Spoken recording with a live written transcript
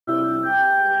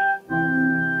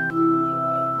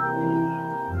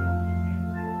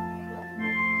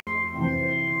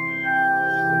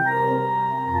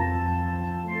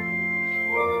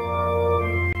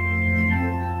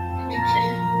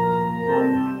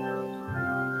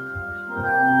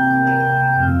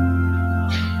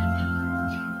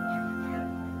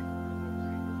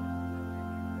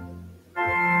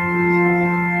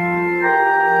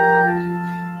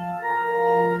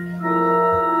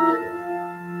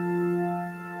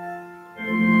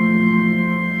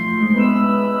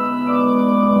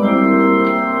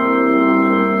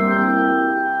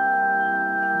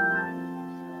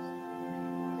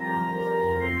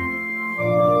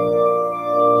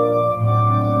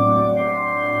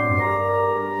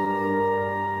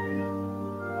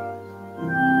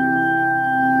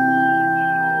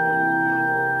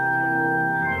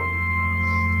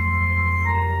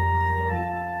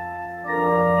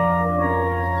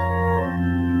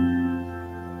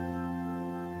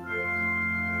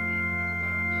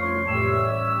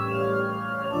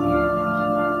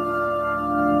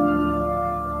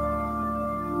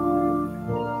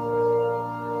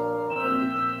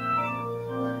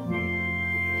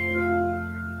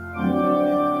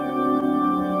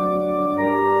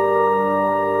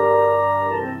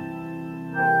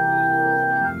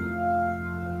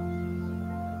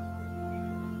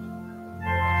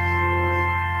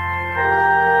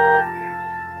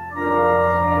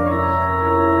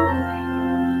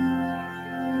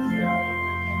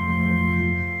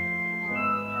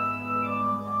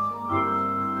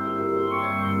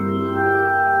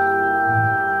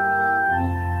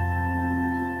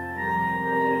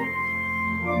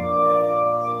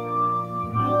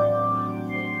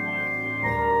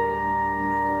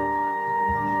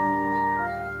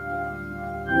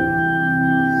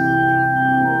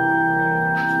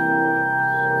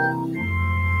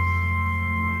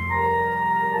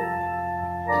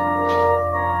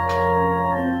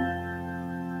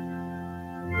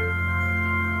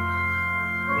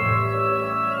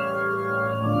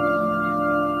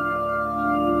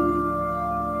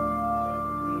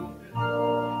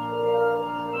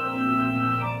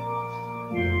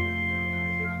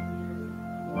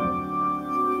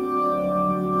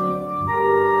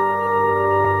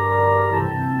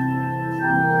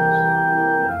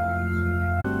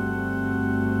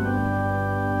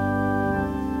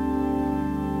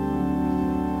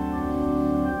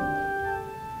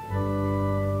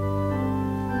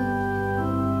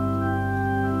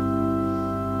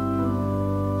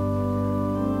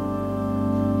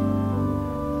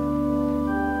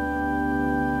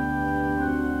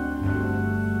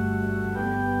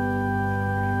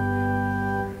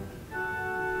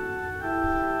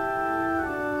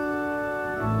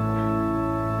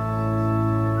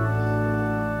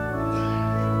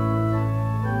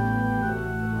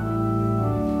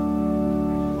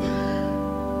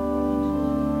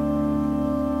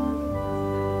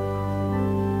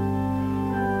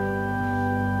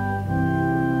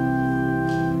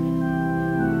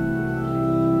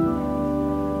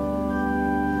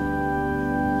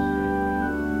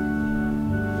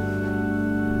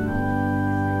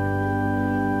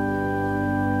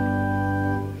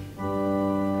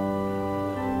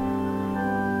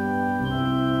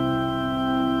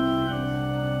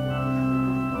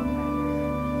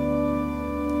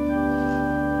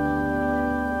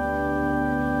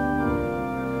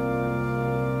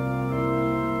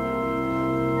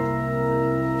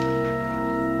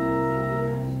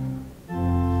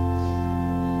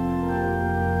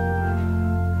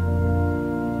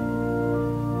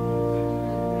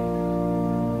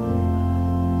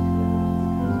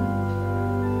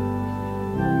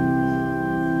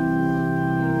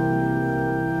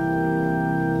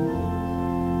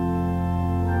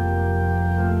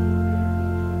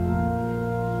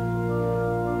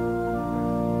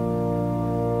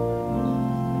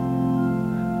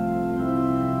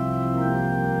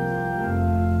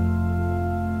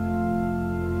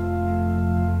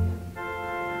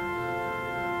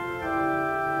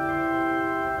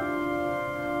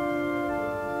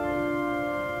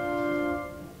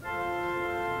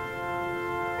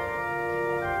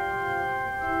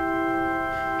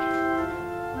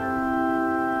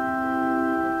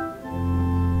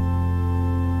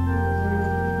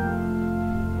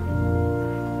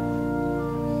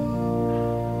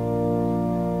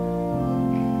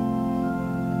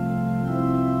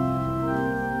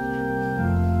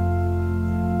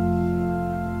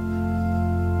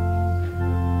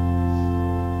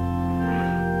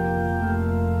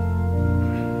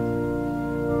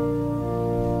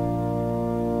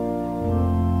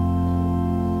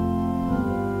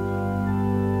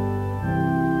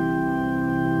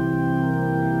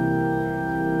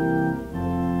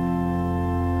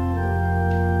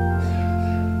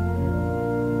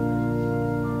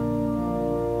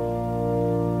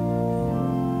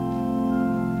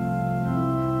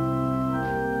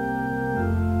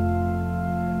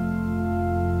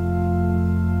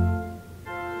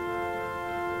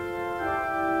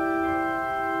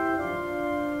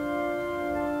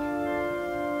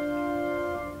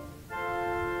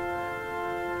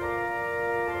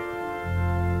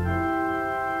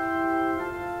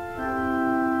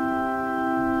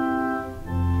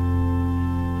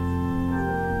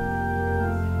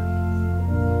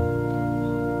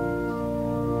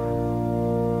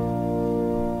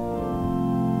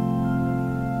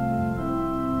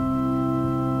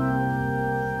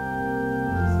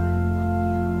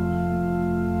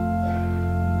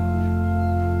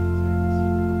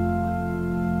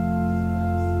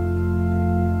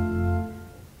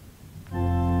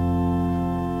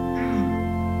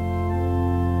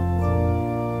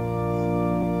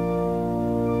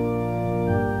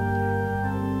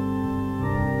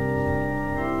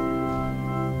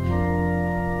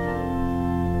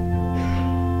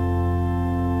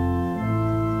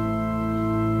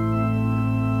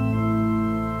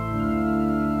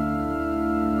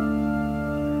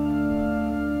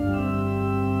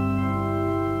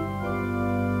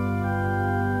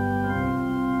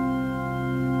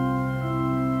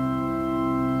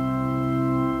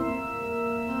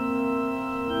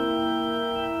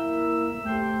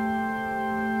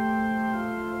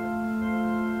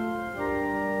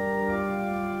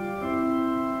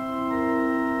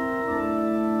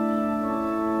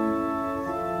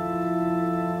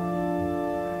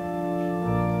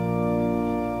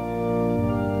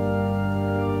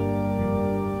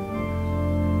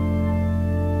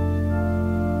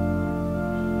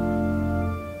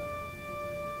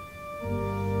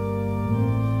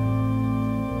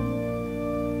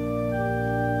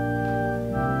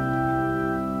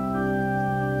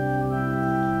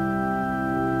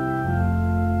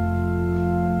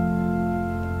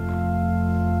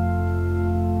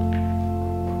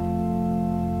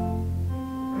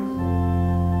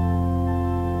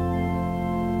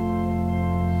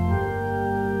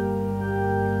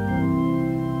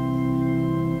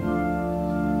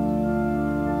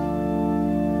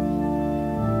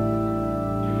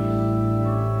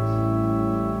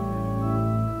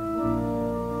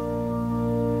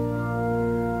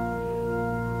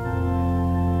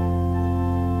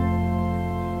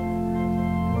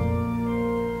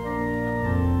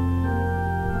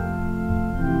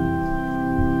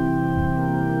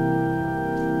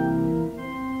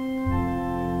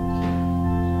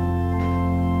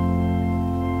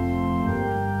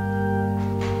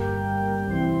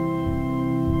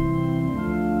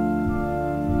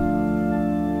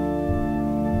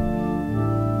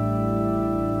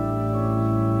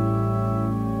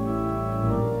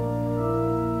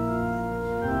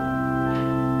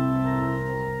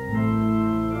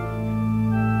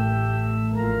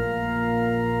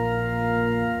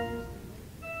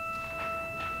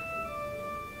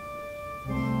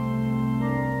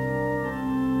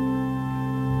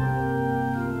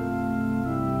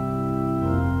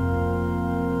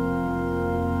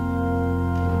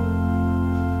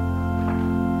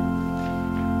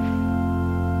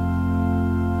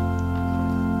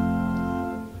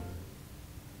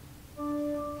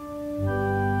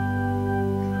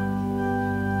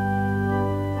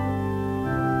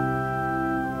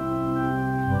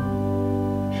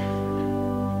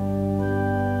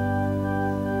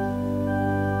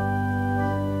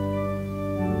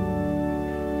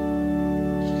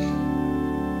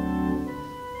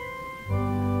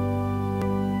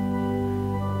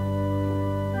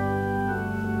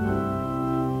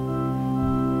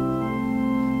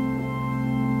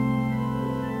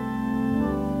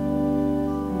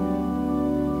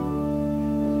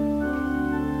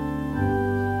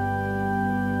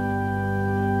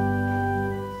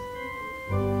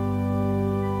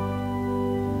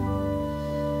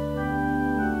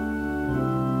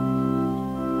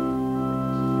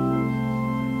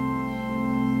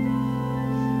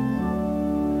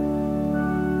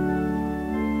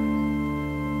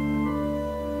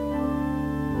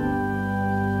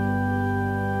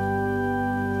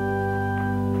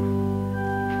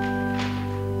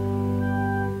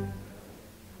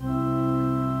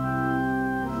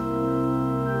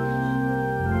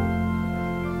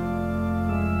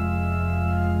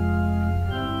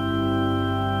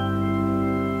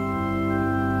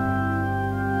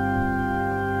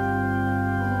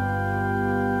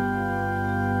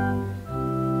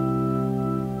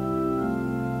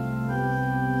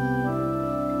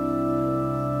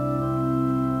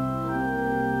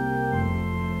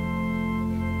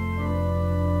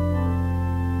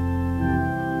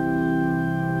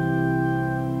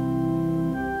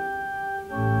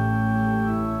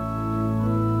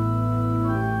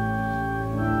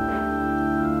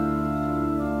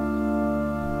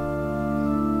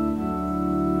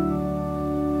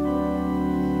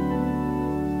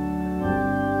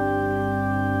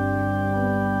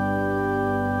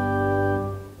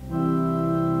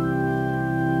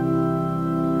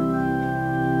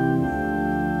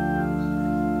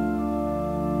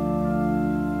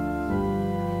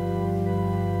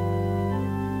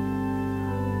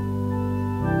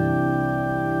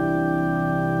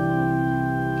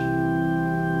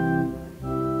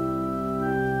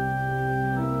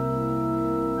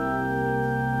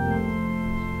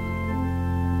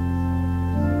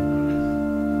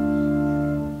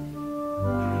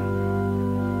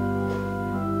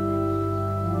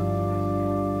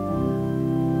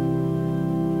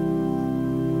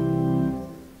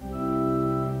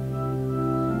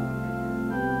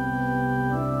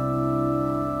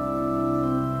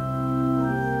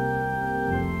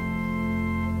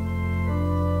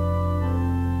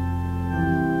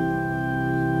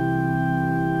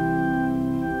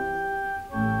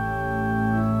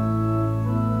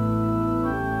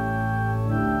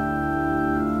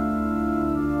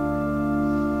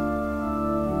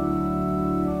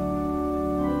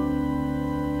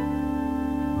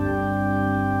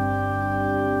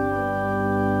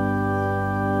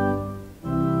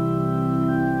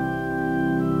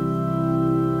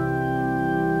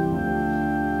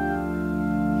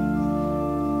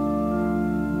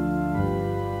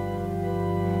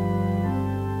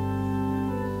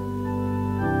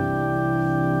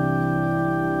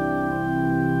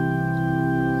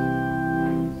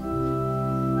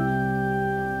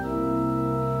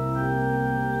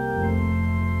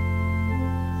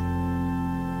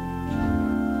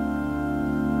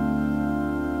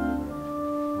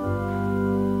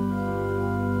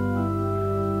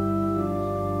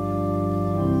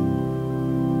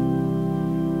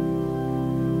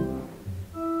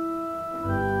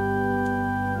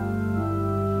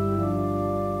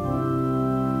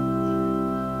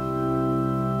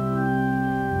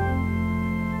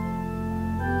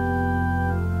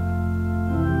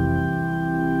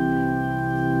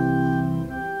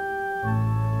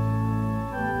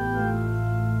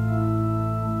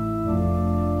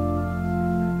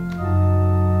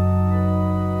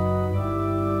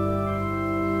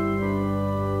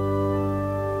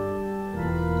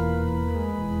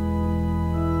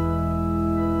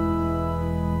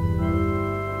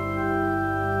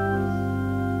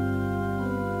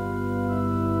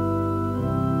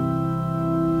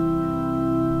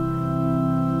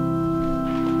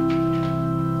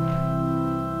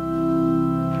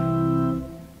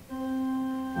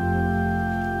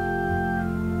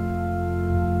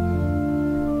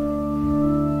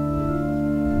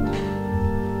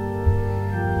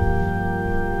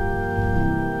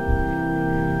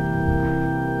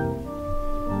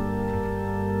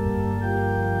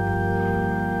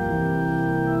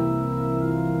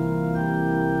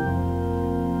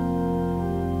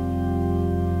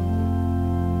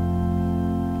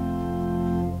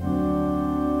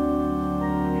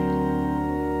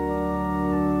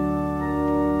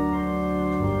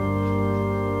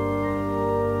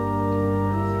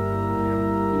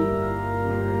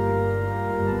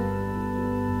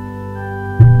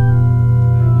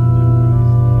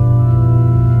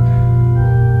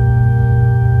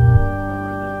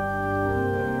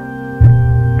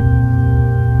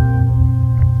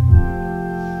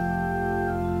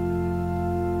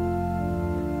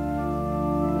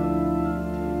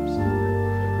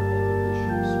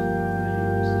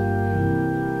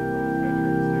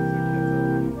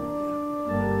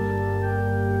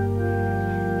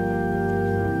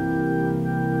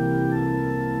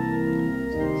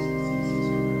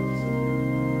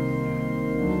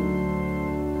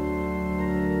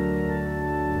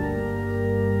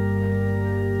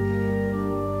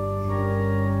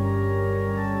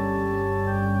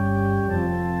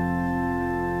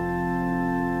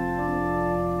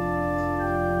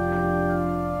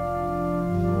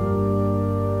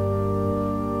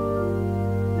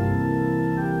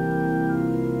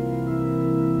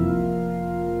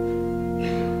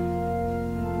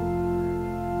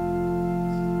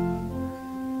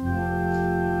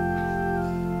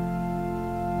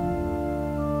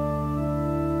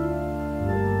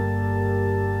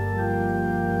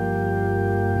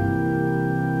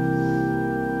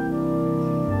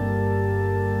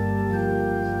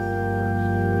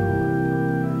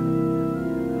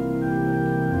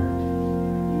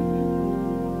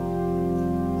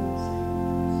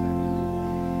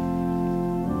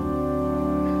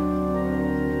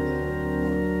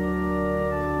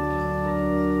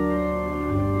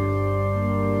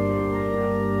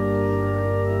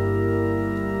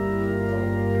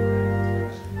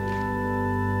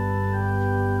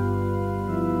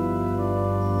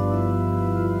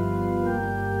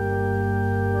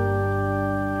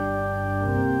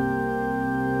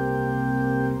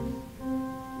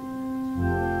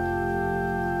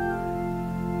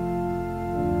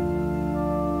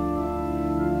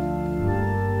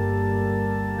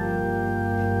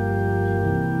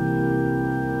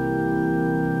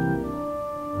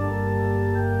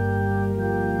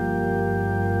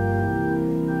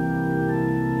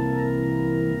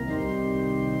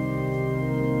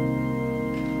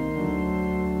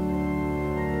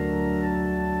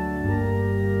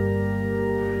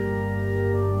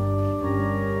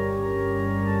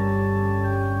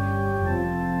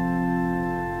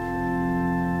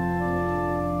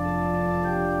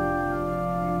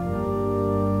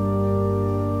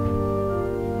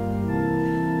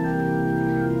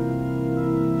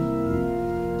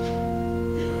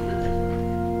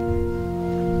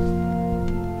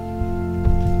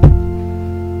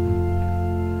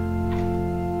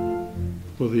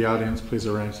Will the audience please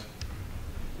arise?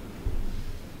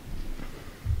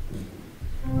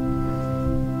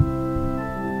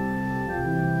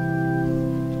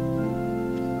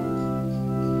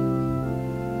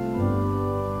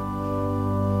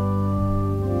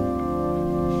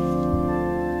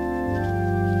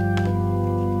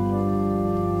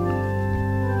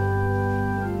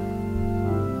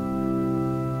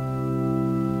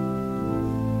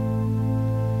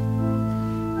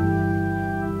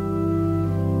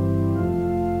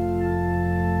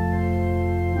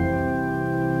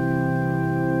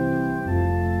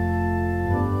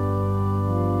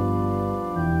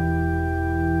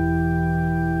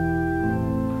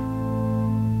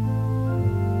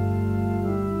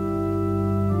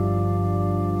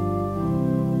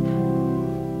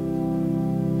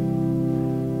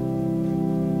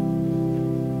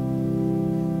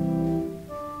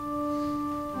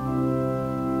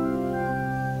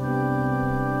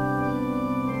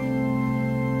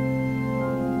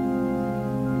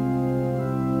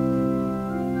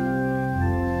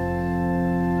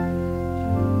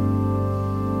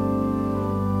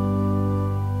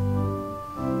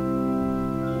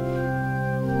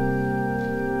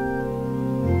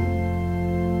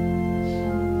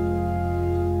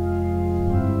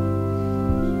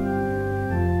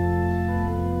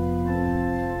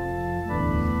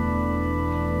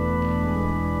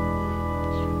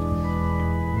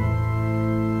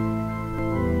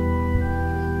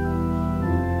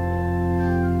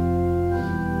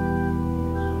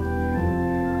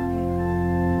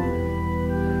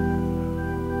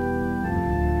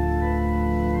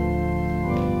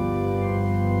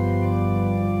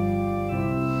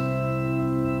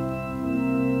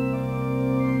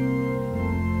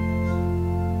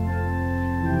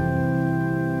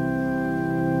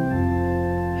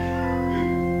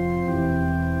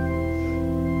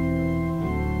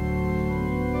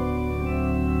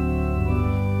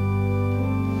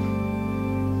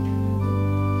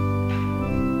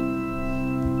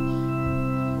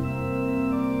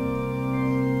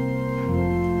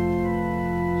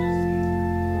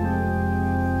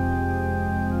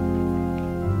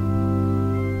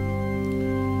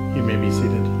 You may be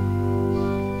seated.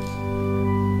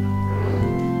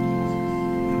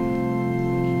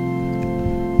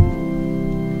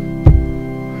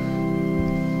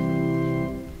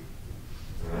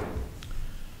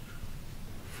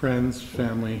 Friends,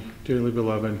 family, dearly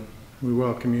beloved, we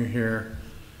welcome you here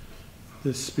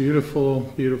this beautiful,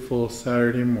 beautiful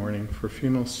Saturday morning for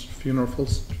funeral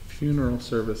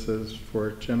services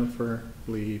for Jennifer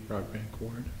Lee Brockbank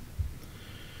Ward.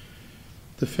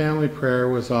 The family prayer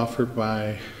was offered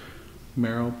by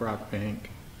Merrill Brockbank.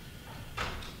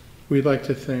 We'd like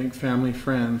to thank family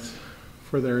friends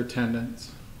for their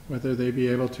attendance, whether they be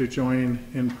able to join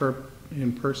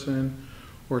in person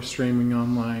or streaming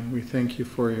online. We thank you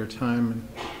for your time and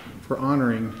for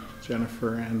honoring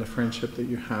Jennifer and the friendship that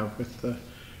you have with the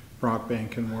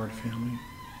Brockbank and Ward family.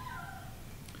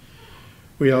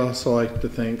 We also like to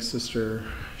thank Sister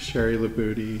Sherry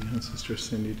Labuti and Sister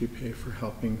Cindy Dupay for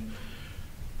helping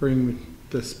bring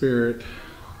the Spirit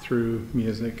through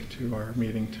music to our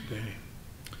meeting today.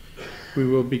 We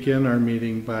will begin our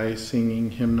meeting by singing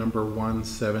hymn number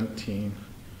 117,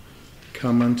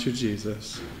 Come Unto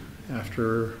Jesus,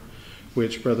 after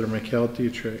which Brother Mikhail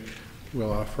Dietrich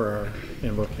will offer our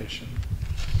invocation.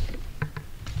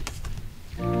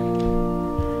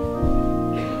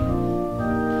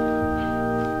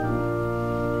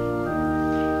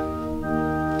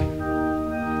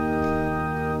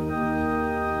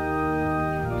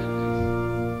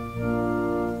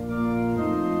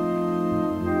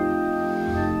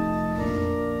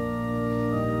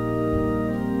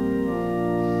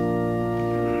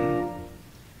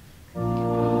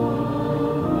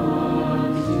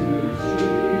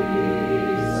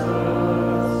 Jesus.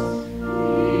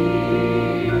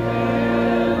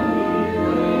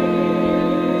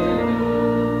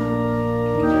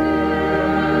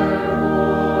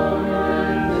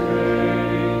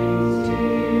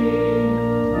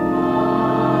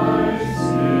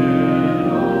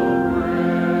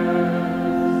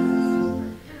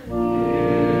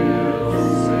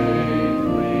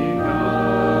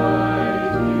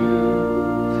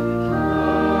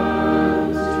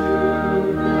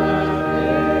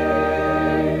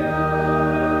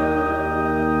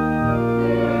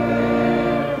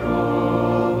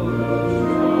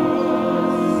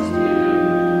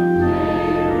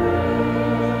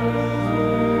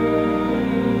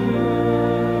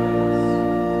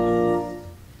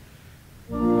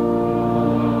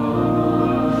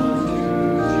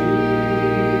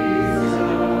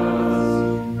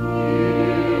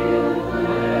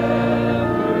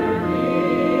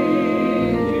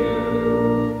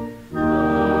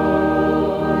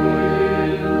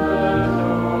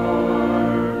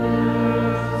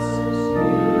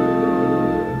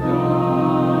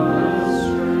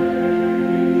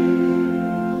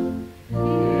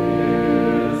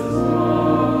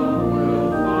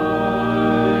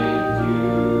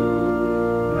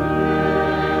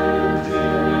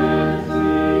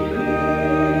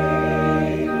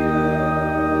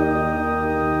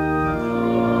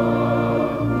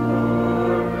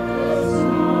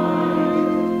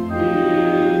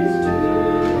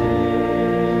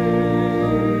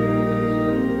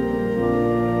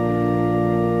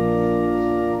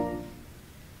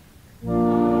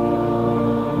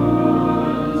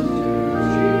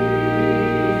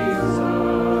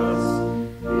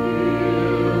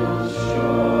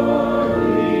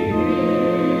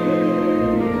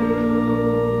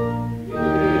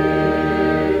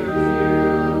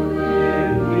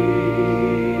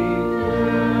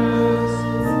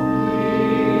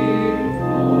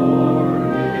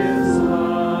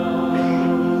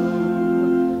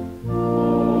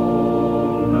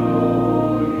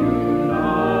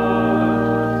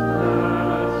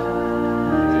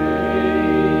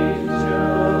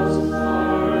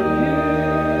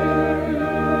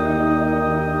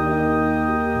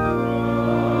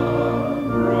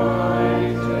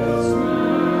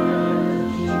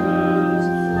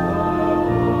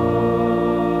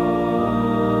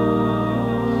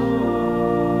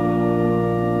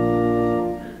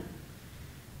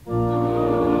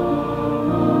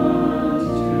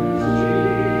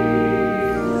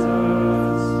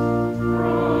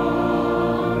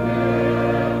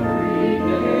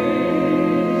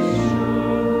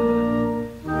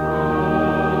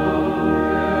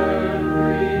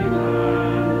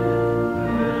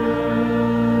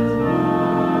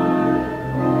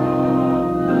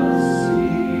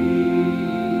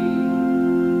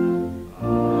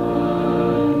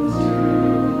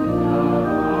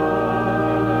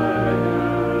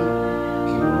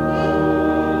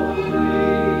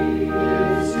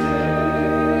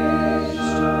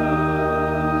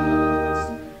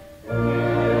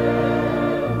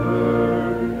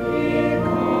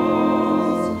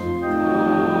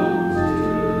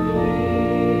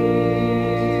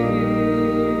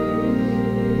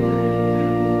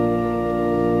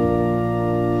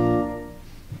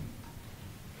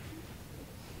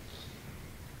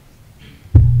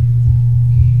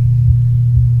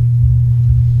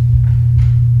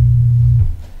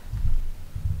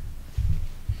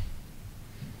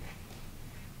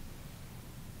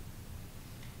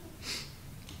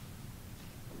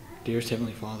 Dearest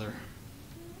Heavenly Father,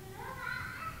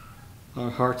 our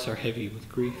hearts are heavy with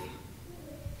grief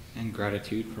and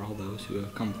gratitude for all those who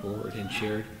have come forward and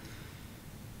shared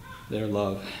their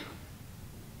love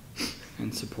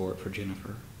and support for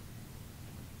Jennifer.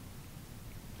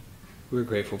 We're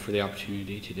grateful for the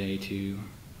opportunity today to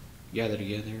gather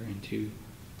together and to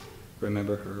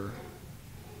remember her,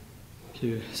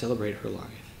 to celebrate her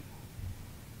life.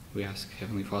 We ask,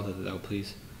 Heavenly Father, that thou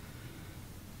please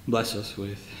bless us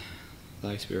with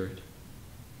thy Spirit,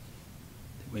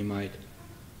 that we might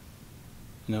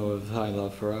know of thy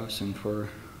love for us and for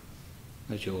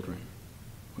thy children.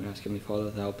 We ask, Heavenly Father,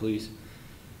 that thou please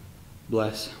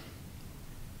bless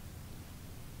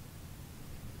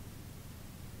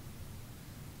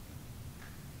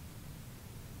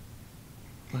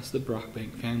the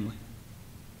Brockbank family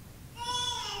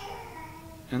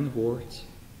and the Wards,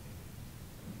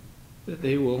 that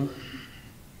they will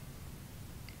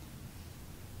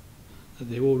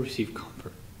receive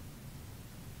comfort,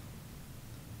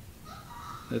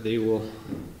 that they will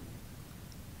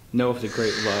know of the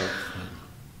great love that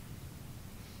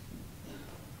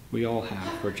we all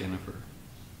have for Jennifer.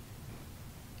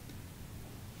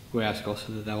 We ask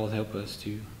also that thou wilt help us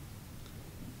to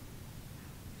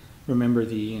remember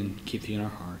thee and keep thee in our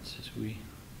hearts as we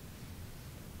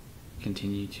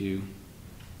continue to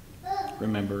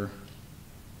remember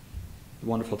the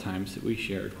wonderful times that we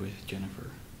shared with Jennifer.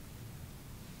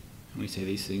 And we say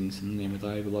these things in the name of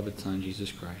thy beloved Son,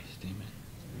 Jesus Christ. Amen.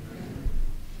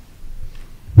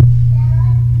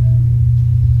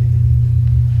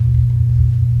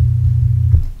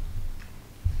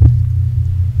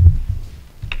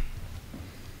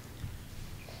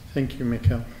 Thank you,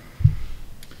 Mikhail.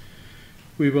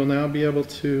 We will now be able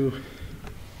to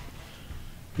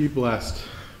be blessed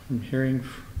from hearing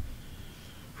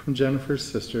from Jennifer's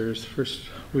sisters. First,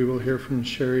 we will hear from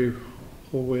Sherry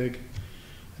Holwig,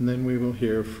 and then we will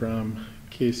hear from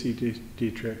Casey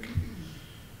Dietrich.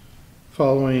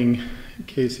 Following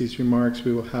Casey's remarks,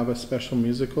 we will have a special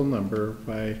musical number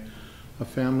by a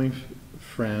family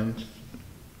friend,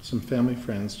 some family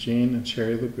friends, Jane and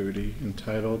Sherry Labuti,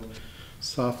 entitled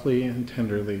Softly and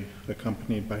Tenderly,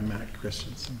 accompanied by Matt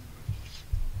Christensen.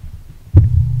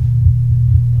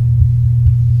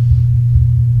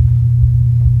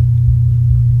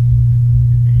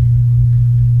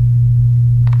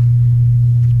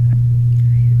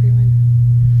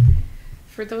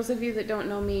 For those of you that don't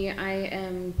know me, I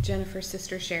am Jennifer's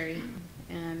sister Sherry,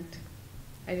 and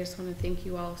I just want to thank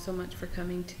you all so much for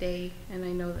coming today. And I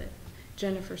know that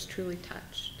Jennifer's truly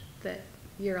touched that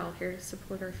you're all here to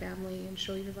support our family and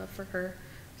show your love for her.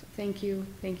 So thank you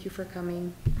for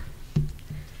coming.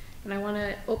 And I want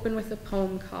to open with a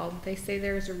poem called They Say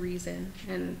There Is a Reason,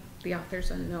 and the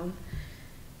author's unknown.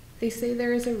 They say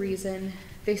there is a reason,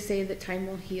 they say that time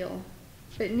will heal,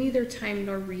 but neither time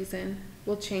nor reason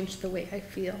will change the way I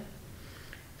feel.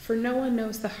 For no one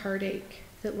knows the heartache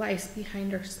that lies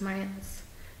behind our smiles.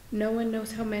 No one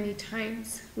knows how many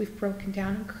times we've broken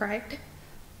down and cried.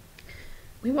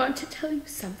 We want to tell you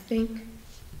something,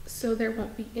 so there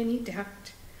won't be any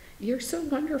doubt. You're so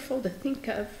wonderful to think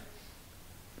of,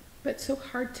 but so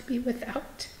hard to be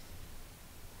without.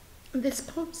 This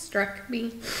poem struck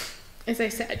me as I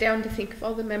sat down to think of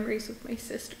all the memories with my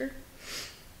sister.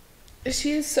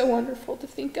 She is so wonderful to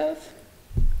think of,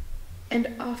 and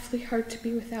awfully hard to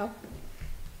be without.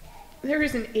 There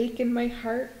is an ache in my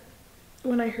heart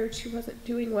when I heard she wasn't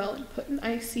doing well and put in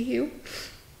ICU.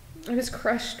 I was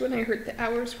crushed when I heard the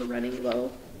hours were running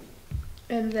low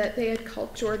and that they had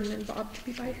called Jordan and Bob to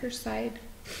be by her side.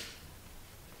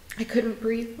 I couldn't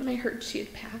breathe when I heard she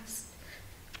had passed.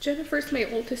 Jennifer's my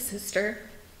oldest sister,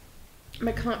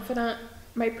 my confidant,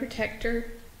 my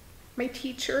protector, my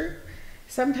teacher,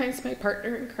 sometimes my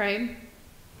partner in crime,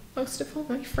 most of all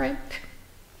my friend.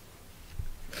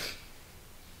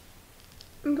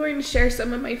 I'm going to share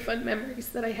some of my fun memories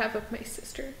that I have of my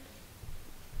sister.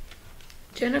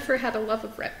 Jennifer had a love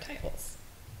of reptiles,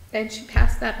 and she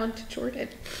passed that on to Jordan.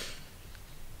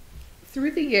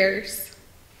 Through the years,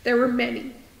 there were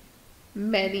many,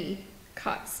 many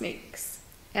caught snakes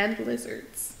and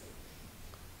lizards.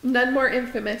 None more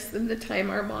infamous than the time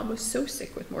our mom was so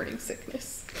sick with morning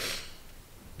sickness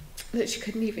that she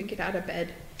couldn't even get out of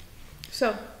bed.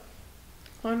 So,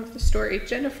 on with the story.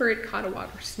 Jennifer had caught a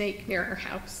water snake near our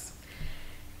house,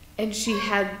 and she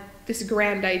had this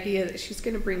grand idea that she's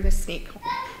going to bring this snake home.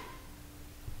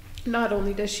 Not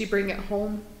only does she bring it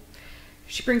home,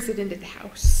 she brings it into the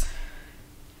house.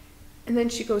 And then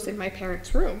she goes in my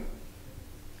parents' room.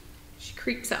 She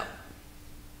creeps out,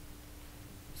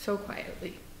 so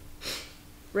quietly,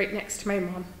 right next to my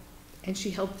mom, and she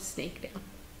held the snake down.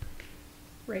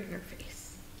 right in her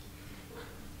face.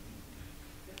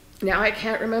 Now, I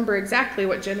can't remember exactly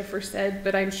what Jennifer said,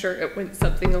 but I'm sure it went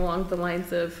something along the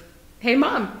lines of, "Hey,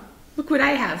 Mom, look what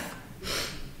I have."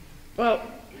 Well,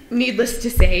 needless to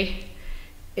say,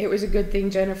 it was a good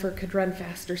thing Jennifer could run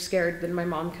faster scared than my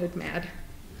mom could mad.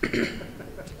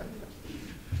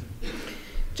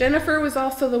 Jennifer was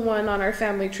also the one on our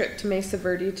family trip to Mesa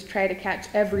Verde to try to catch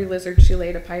every lizard she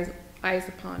laid eyes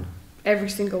upon. Every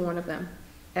single one of them.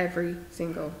 Every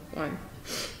single one.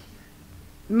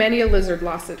 Many a lizard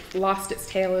lost its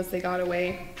tail as they got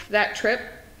away. That trip,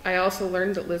 I also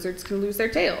learned that lizards can lose their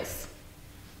tails.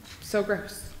 So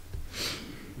gross.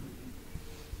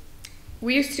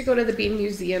 We used to go to the Bean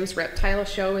Museum's reptile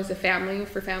show as a family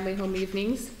for family home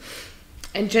evenings,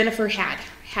 and Jennifer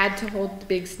had to hold the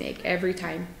big snake every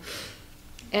time.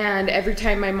 And every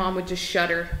time my mom would just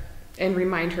shudder and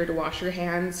remind her to wash her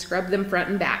hands, scrub them front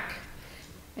and back,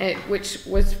 which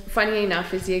was, funny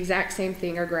enough, is the exact same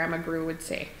thing our grandma Gru would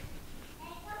say.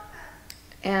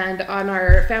 And on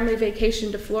our family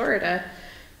vacation to Florida,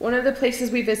 one of the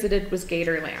places we visited was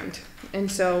Gatorland.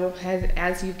 And so,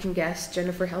 as you can guess,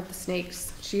 Jennifer held the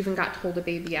snakes. She even got to hold a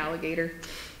baby alligator.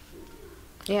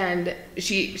 And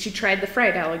she tried the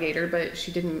fried alligator, but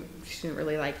she didn't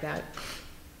really like that.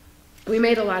 We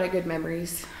made a lot of good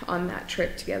memories on that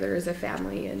trip together as a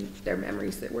family, and they're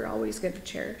memories that we're always going to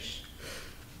cherish.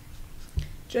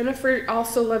 Jennifer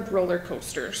also loved roller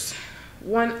coasters.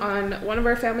 On one of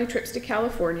our family trips to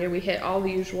California, we hit all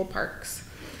the usual parks.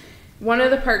 One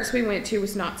of the parks we went to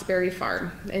was Knott's Berry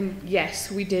Farm, and yes,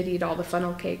 we did eat all the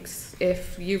funnel cakes.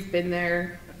 If you've been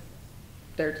there,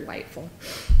 they're delightful.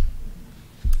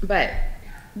 But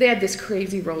they had this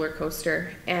crazy roller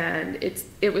coaster, and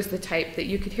it was the type that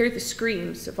you could hear the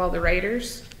screams of all the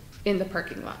riders in the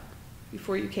parking lot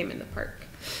before you came in the park.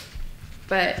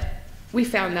 But we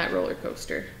found that roller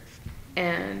coaster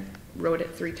and rode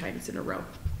it 3 times in a row.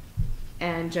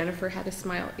 And Jennifer had a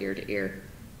smile ear to ear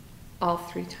all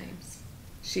 3 times.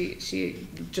 She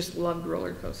just loved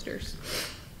roller coasters.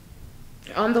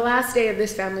 On the last day of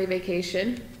this family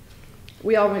vacation,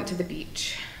 we all went to the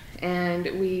beach, and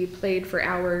we played for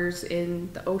hours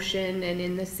in the ocean and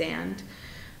in the sand.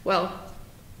 Well,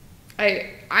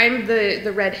 I'm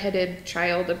the redheaded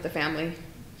child of the family,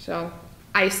 so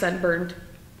I sunburned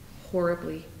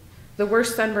horribly. The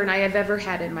worst sunburn I have ever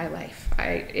had in my life.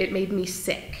 It made me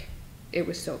sick. It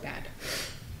was so bad.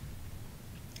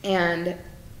 And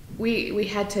we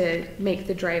had to make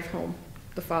the drive home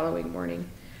the following morning.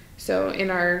 So in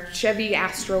our Chevy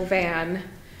Astro van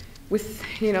with,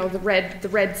 the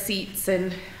red seats,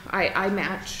 and I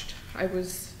matched. I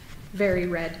was very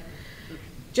red.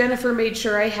 Jennifer made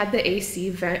sure I had the AC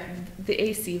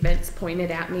vents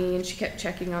pointed at me, and she kept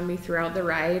checking on me throughout the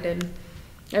ride. And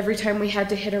every time we had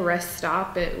to hit a rest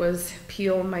stop, it was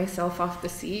peel myself off the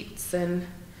seats, and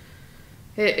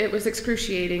it was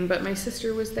excruciating, but my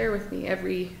sister was there with me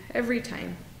every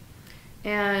time.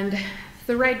 And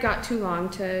the ride got too long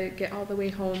to get all the way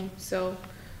home, so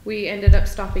we ended up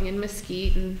stopping in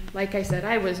Mesquite, and like I said,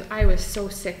 I was so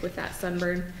sick with that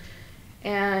sunburn.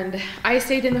 And I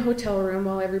stayed in the hotel room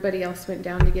while everybody else went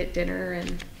down to get dinner,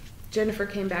 and Jennifer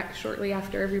came back shortly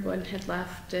after everyone had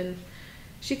left, and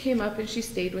she came up and she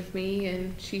stayed with me,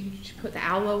 and she put the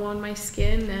aloe on my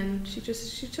skin, and she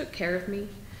took care of me.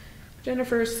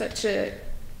 Jennifer is such a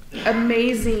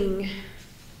amazing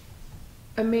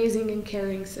and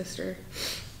caring sister.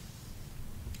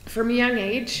 From a young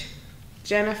age,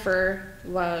 Jennifer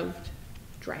loved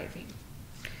driving.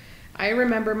 I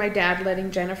remember my dad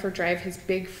letting Jennifer drive his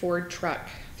big Ford truck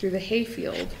through the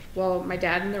hayfield while my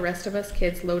dad and the rest of us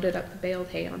kids loaded up the baled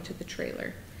hay onto the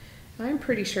trailer. I'm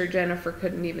pretty sure Jennifer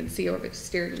couldn't even see over the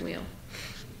steering wheel.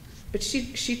 But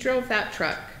she drove that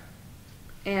truck,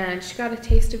 and she got a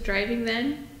taste of driving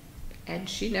then, and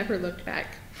she never looked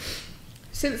back.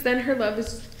 Since then, her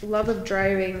love of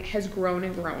driving has grown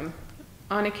and grown.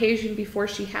 On occasion, before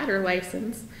she had her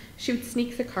license, she would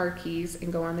sneak the car keys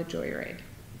and go on a joyride.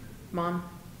 Mom,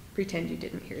 pretend you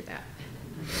didn't hear that.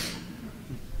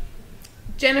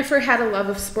 Jennifer had a love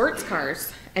of sports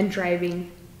cars and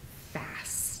driving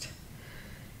fast.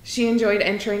 She enjoyed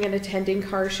entering and attending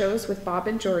car shows with Bob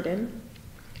and Jordan.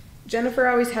 Jennifer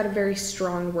always had a very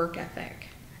strong work ethic.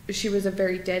 She was a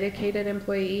very dedicated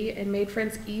employee and made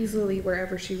friends easily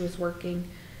wherever she was working.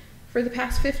 For the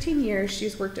past 15 years,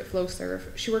 she's worked at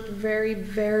FlowServe. She worked very,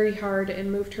 very hard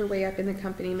and moved her way up in the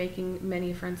company, making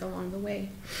many friends along the way.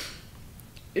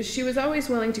 She was always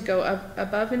willing to go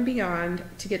above and beyond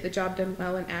to get the job done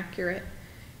well and accurate.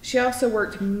 She also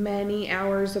worked many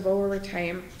hours of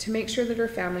overtime to make sure that her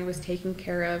family was taken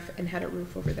care of and had a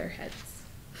roof over their heads.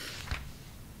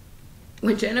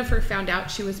 When Jennifer found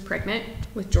out she was pregnant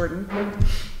with Jordan,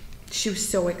 she was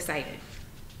so excited.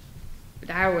 But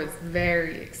I was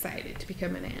very excited to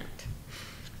become an aunt.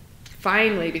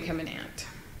 Finally become an aunt.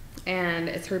 And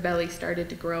as her belly started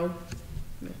to grow,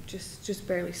 just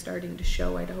barely starting to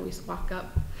show, I'd always walk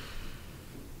up,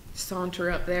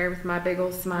 saunter up there with my big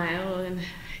old smile, and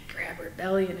I'd grab her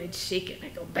belly and I'd shake it and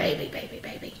I'd go, baby, baby,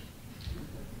 baby.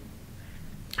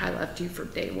 I loved you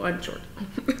from day one, Jordan.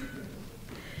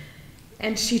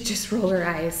 And she'd just roll her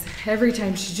eyes. Every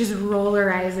time she'd just roll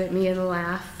her eyes at me and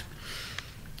laugh.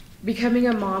 Becoming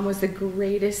a mom was the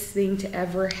greatest thing to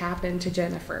ever happen to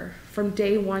Jennifer. From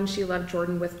day one, she loved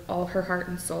Jordan with all her heart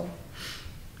and soul.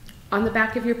 On the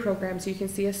back of your programs, you can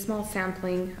see a small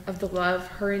sampling of the love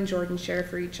her and Jordan share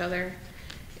for each other.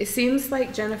 It seems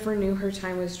like Jennifer knew her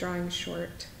time was drawing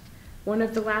short. One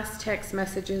of the last text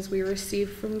messages we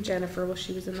received from Jennifer while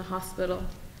she was in the hospital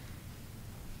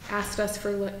asked us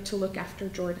to look after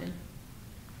Jordan.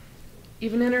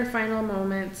 Even in her final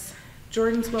moments,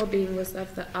 Jordan's well-being was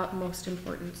of the utmost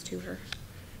importance to her.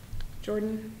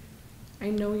 Jordan,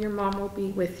 I know your mom will be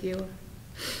with you.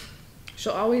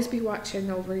 She'll always be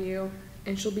watching over you,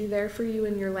 and she'll be there for you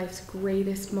in your life's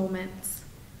greatest moments.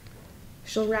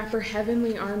 She'll wrap her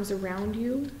heavenly arms around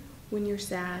you when you're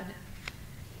sad,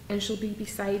 and she'll be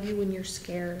beside you when you're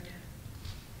scared.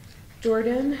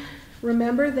 Jordan,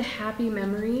 remember the happy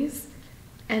memories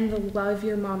and the love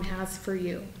your mom has for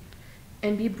you,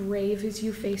 and be brave as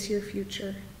you face your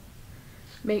future.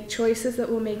 Make choices that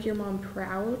will make your mom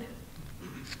proud,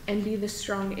 and be the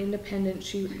strong,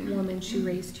 independent woman she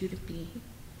raised you to be.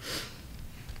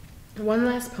 One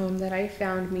last poem that I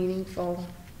found meaningful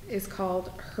is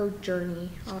called Her Journey,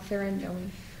 author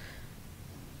unknown.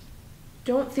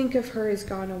 Don't think of her as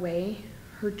gone away,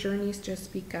 her journey's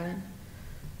just begun.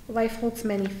 Life holds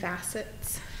many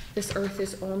facets, this earth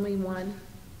is only one.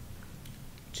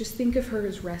 Just think of her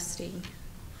as resting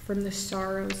from the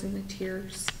sorrows and the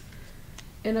tears,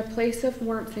 in a place of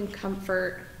warmth and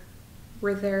comfort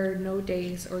where there are no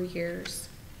days or years.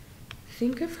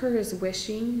 Think of her as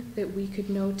wishing that we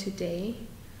could know today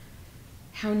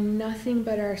how nothing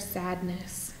but our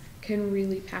sadness can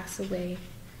really pass away.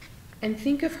 And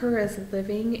think of her as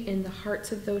living in the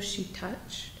hearts of those she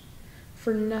touched,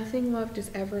 for nothing loved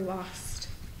is ever lost,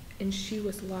 and she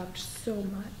was loved so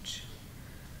much.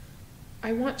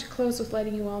 I want to close with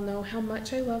letting you all know how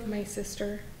much I love my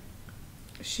sister.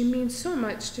 She means so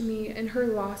much to me, and her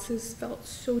loss is felt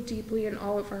so deeply in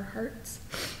all of our hearts.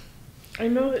 I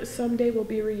know that someday we'll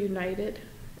be reunited,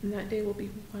 and that day will be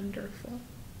wonderful.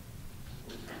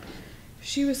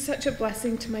 She was such a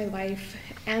blessing to my life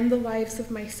and the lives of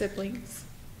my siblings.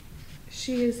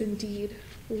 She is indeed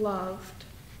loved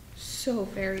so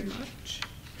very much.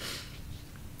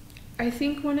 I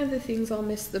think one of the things I'll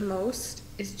miss the most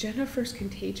is Jennifer's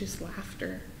contagious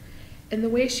laughter and the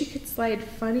way she could slide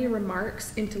funny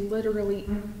remarks into literally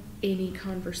any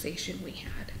conversation we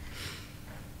had.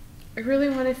 I really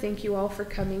want to thank you all for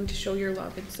coming to show your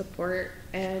love and support,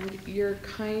 and your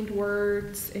kind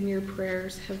words and your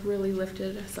prayers have really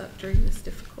lifted us up during this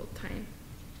difficult time.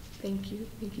 Thank you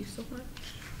so much.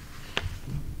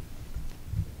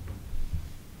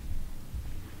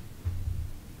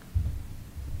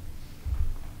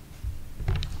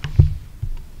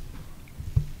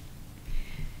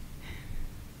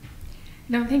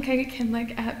 I don't think I can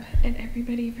look up at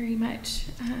everybody very much.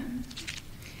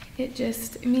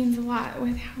 It means a lot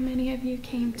with how many of you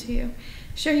came to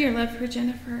show your love for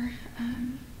Jennifer.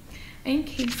 I'm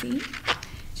Casey,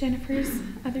 Jennifer's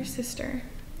other sister.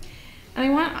 And I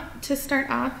want to start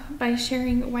off by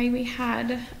sharing why we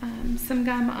had some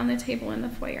gum on the table in the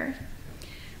foyer.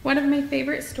 One of my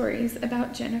favorite stories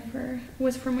about Jennifer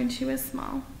was from when she was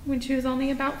small, when she was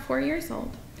only about 4 years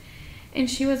old. And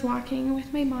she was walking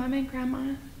with my mom and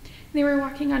grandma. They were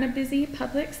walking on a busy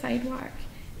public sidewalk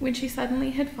when she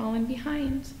suddenly had fallen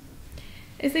behind.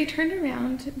 As they turned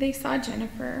around, they saw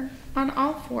Jennifer on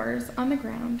all fours on the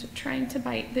ground trying to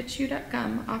bite the chewed up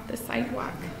gum off the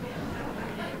sidewalk.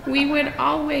 We would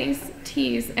always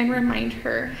tease and remind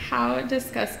her how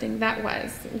disgusting that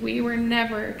was. We were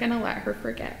never gonna let her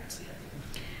forget.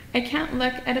 I can't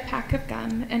look at a pack of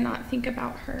gum and not think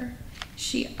about her.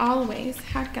 She always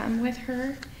had gum with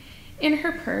her, in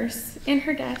her purse, in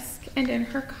her desk, and in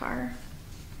her car.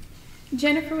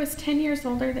 Jennifer was 10 years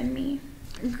older than me.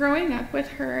 Growing up with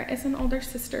her as an older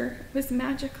sister was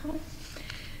magical.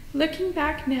 Looking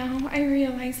back now, I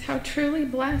realize how truly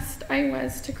blessed I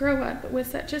was to grow up with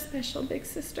such a special big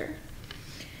sister.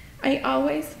 I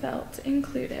always felt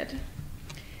included.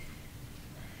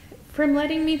 From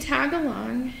letting me tag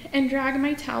along and drag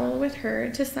my towel with her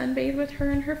to sunbathe with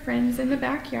her and her friends in the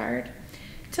backyard,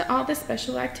 to all the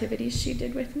special activities she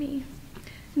did with me.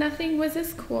 Nothing was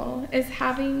as cool as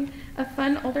having a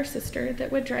fun older sister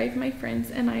that would drive my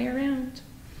friends and I around.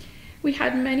 We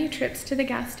had many trips to the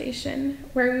gas station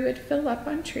where we would fill up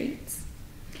on treats,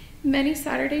 many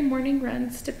Saturday morning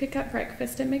runs to pick up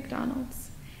breakfast at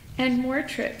McDonald's, and more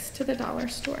trips to the dollar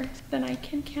store than I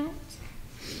can count.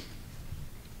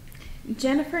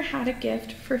 Jennifer had a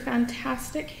gift for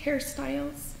fantastic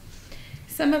hairstyles.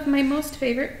 Some of my most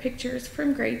favorite pictures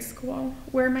from grade school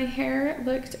where my hair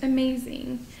looked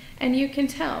amazing, and you can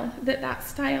tell that that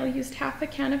style used half a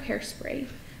can of hairspray,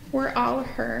 were all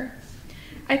her.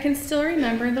 I can still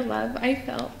remember the love I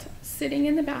felt sitting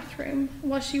in the bathroom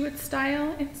while she would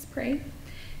style and spray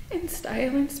and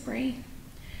style and spray.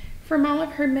 From all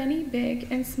of her many big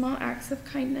and small acts of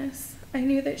kindness, I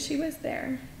knew that she was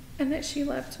there and that she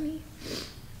loved me.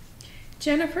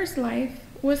 Jennifer's life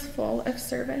was full of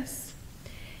service.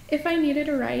 If I needed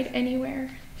a ride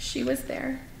anywhere, she was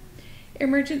there.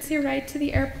 Emergency ride to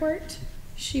the airport,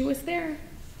 she was there.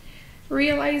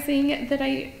 Realizing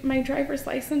that my driver's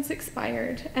license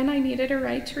expired and I needed a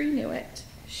ride to renew it,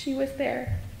 she was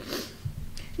there.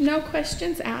 No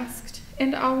questions asked,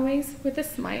 and always with a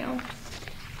smile.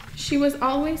 She was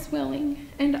always willing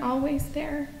and always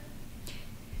there.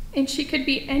 And she could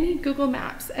be any Google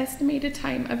Maps estimated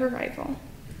time of arrival.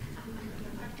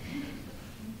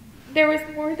 There was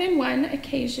more than one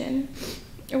occasion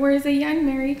where, as a young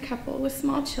married couple with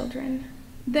small children,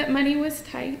 that money was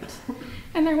tight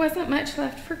and there wasn't much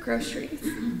left for groceries.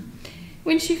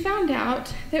 When she found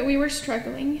out that we were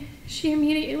struggling, she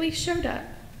immediately showed up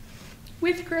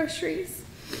with groceries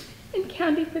and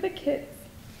candy for the kids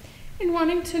and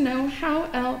wanting to know how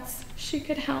else she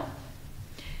could help.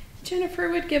 Jennifer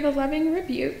would give a loving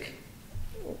rebuke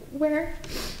where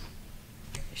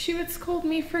she would scold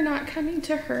me for not coming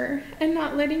to her and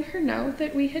not letting her know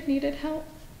that we had needed help.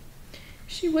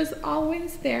 She was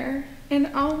always there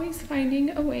and always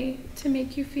finding a way to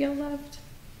make you feel loved.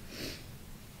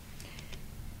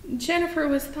 Jennifer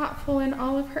was thoughtful in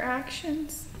all of her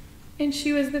actions, and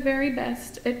she was the very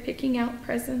best at picking out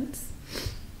presents.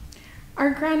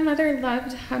 Our grandmother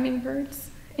loved hummingbirds,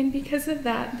 and because of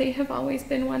that, they have always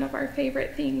been one of our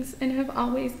favorite things and have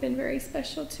always been very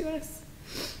special to us.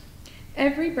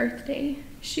 Every birthday,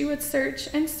 she would search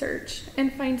and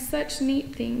find such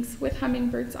neat things with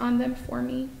hummingbirds on them for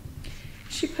me.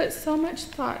 She put so much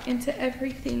thought into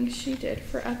everything she did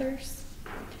for others.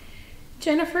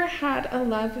 Jennifer had a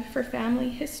love for family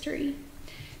history.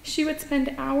 She would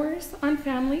spend hours on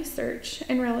Family Search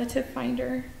and Relative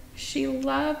Finder. She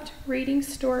loved reading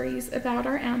stories about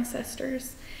our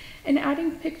ancestors and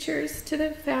adding pictures to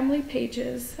the family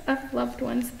pages of loved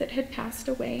ones that had passed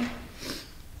away.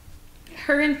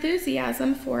 Her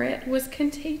enthusiasm for it was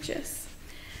contagious.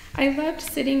 I loved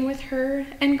sitting with her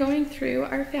and going through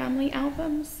our family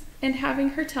albums and having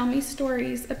her tell me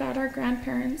stories about our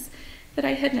grandparents that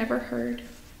I had never heard.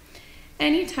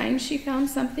 Anytime she found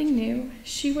something new,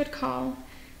 she would call,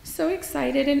 so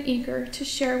excited and eager to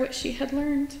share what she had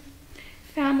learned.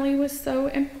 Family was so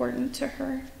important to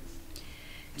her.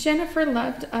 Jennifer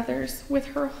loved others with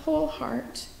her whole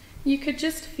heart. You could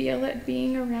just feel it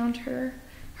being around her.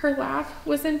 Her laugh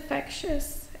was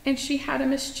infectious, and she had a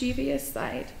mischievous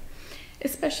side,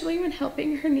 especially when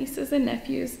helping her nieces and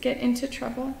nephews get into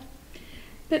trouble.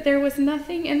 But there was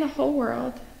nothing in the whole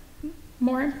world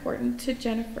more important to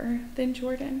Jennifer than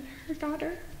Jordan, her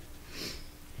daughter.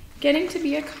 Getting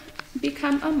to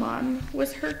become a mom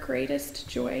was her greatest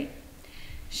joy.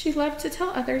 She loved to tell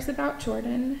others about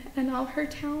Jordan and all her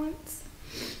talents.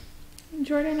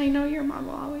 Jordan, I know your mom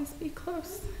will always be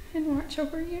close and watch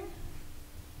over you.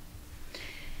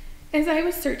 As I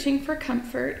was searching for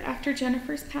comfort after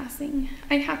Jennifer's passing,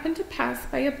 I happened to pass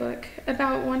by a book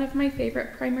about one of my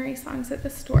favorite primary songs at the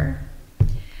store,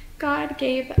 God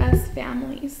Gave Us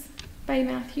Families by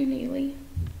Matthew Neely.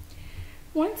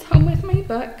 Once home with my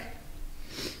book,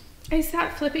 I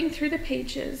sat flipping through the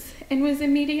pages and was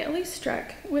immediately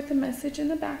struck with the message in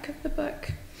the back of the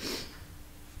book.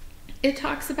 It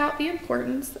talks about the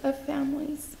importance of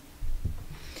families.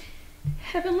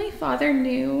 Heavenly Father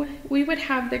knew we would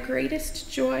have the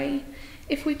greatest joy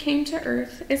if we came to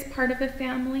earth as part of a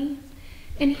family,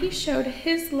 and he showed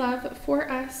his love for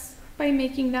us by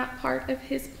making that part of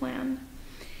his plan.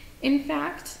 In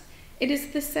fact, it is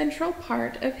the central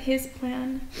part of his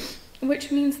plan,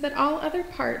 which means that all other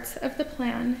parts of the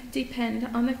plan depend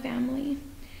on the family.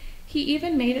 He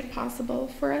even made it possible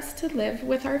for us to live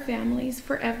with our families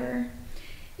forever,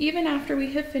 even after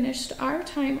we have finished our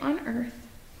time on earth.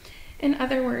 In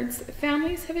other words,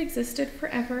 families have existed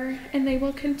forever, and they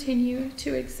will continue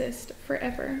to exist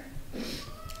forever.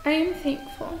 I am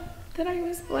thankful that I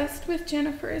was blessed with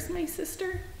Jennifer as my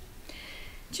sister.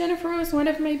 Jennifer was one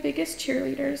of my biggest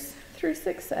cheerleaders through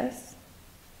success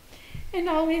and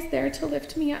always there to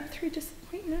lift me up through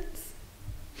disappointments.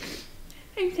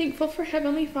 I'm thankful for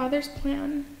Heavenly Father's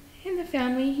plan and the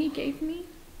family He gave me.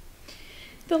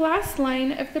 The last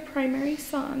line of the primary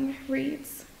song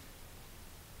reads,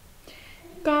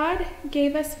 "God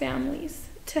gave us families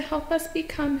to help us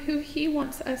become who He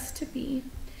wants us to be.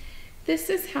 This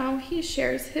is how He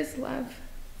shares His love,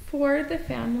 for the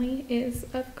family is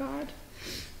of God."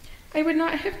 I would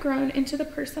not have grown into the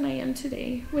person I am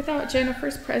today without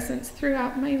Jennifer's presence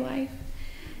throughout my life,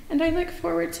 and I look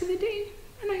forward to the day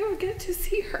when I will get to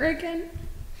see her again.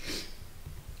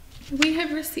 We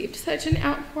have received such an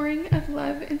outpouring of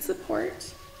love and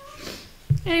support,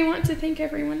 and I want to thank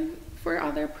everyone for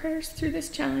all their prayers through this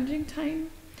challenging time.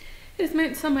 It has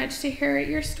meant so much to hear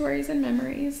your stories and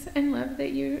memories and love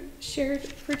that you shared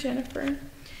for Jennifer.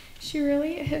 She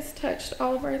really has touched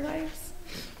all of our lives.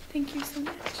 Thank you so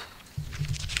much.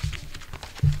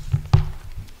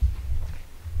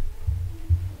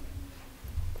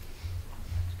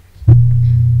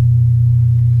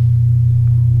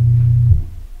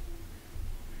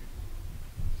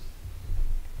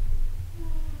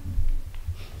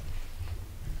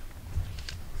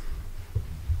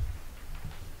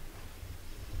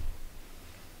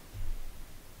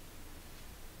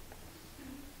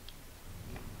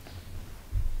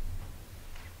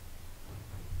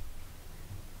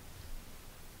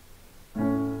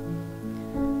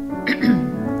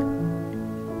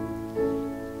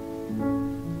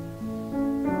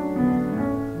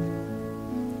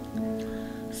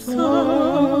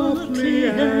 Softly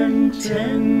and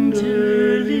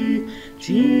tenderly,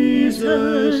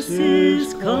 Jesus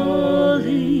is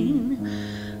calling,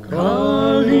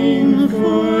 calling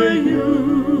for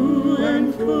you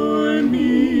and for me.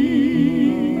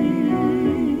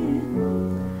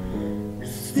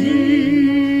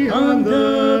 See on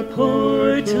the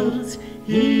portals,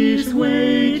 He's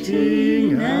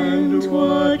waiting and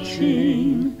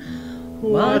watching,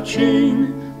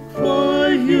 watching for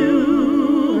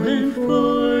you and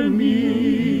for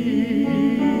me.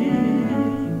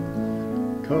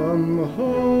 Come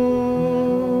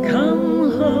home,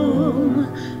 Come home,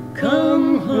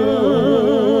 come home.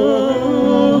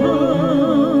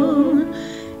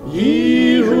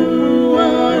 Ye who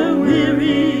are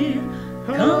weary,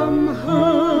 come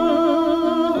home.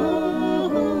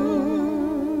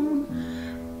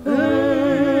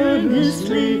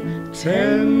 Earnestly,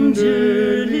 tenderly,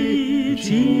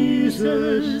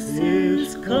 Jesus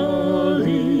is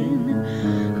calling,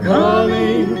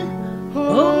 calling,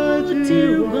 oh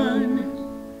dear one,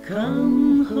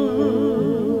 come home.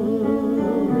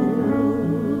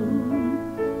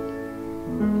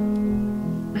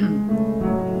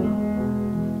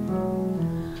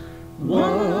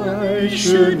 Why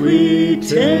should we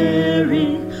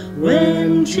tarry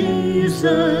when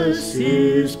Jesus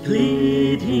is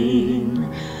pleading,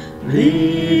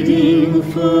 pleading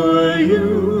for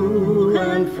you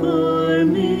and for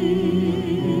me?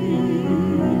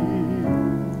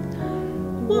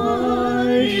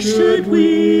 Why should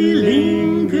we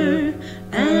linger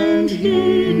and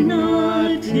heed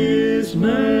not His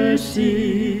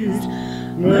mercies,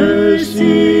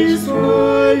 mercies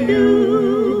for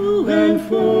you and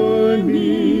for me?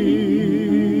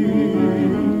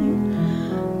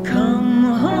 Come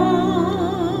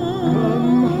home,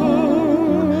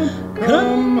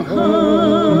 come home.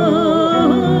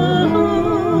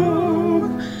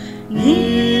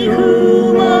 Ye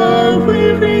who are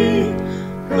weary,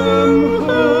 come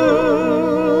home.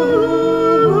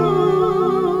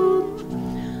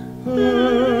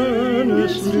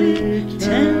 Earnestly,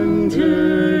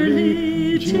 tenderly,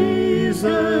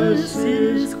 Jesus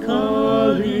is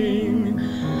calling,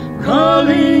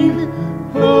 calling,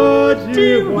 oh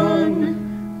dear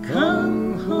one,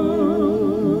 come home.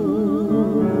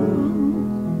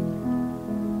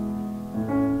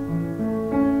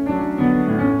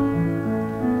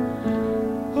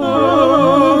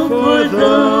 Oh, for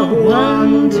the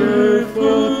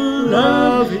wonderful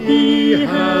love He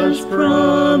has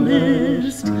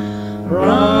promised,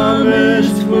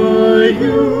 promised for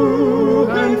you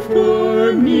and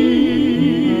for me.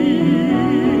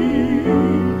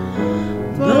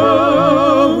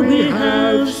 Though we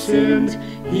have sinned,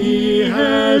 He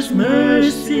has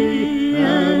mercy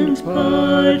and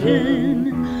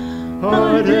pardon,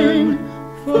 pardon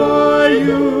for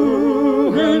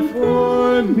you and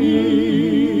for me.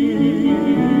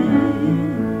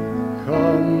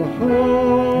 come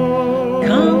home,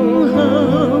 Come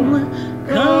home,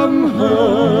 come home.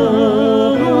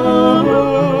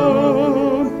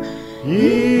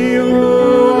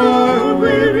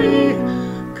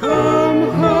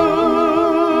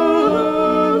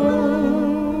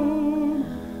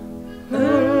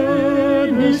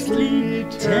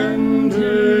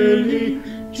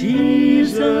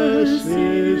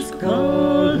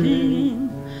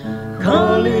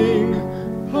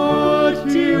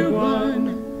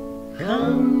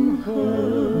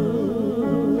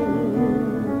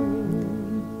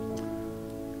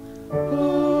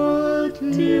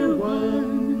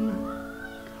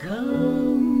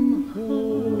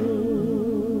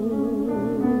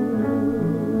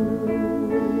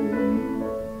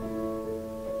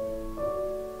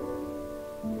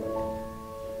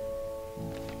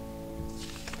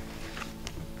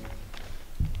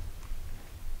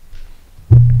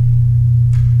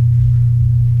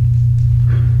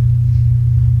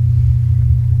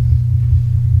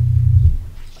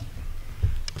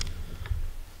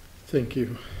 Thank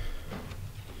you.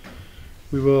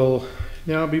 We will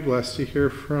now be blessed to hear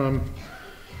from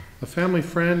a family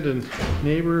friend and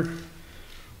neighbor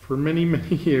for many,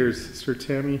 many years, Sister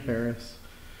Tammy Harris.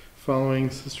 Following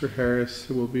Sister Harris,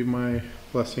 it will be my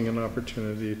blessing and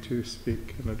opportunity to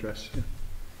speak and address you.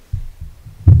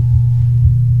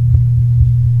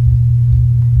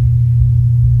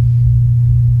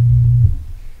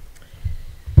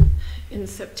 In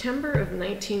September of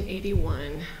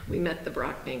 1981, we met the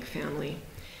Brockbank family.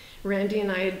 Randy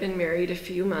and I had been married a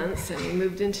few months and we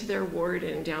moved into their ward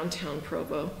in downtown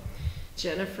Provo.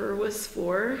 Jennifer was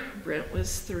 4, Brent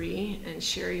was 3, and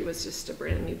Sherry was just a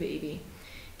brand new baby.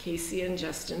 Casey and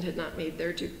Justin had not made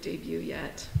their debut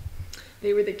yet.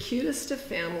 They were the cutest of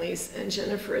families, and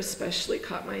Jennifer especially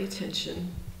caught my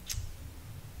attention.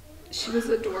 She was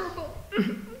adorable.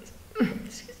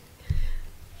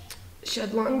 She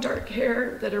had long dark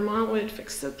hair that her mom would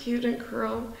fix so cute and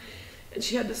curl, and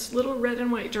she had this little red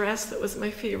and white dress that was my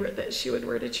favorite that she would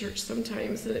wear to church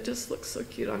sometimes, and it just looked so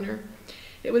cute on her.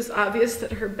 It was obvious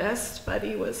that her best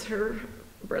buddy was her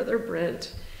brother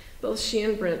Brent. Both she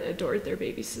and Brent adored their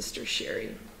baby sister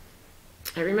Sherry.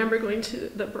 I remember going to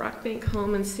the Brockbank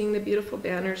home and seeing the beautiful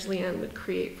banners Leanne would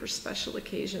create for special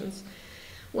occasions.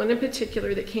 One in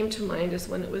particular that came to mind is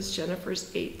when it was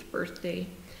Jennifer's 8th birthday.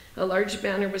 A large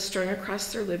banner was strung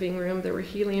across their living room. There were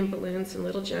helium balloons, and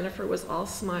little Jennifer was all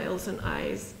smiles and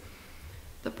eyes.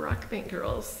 The Brockbank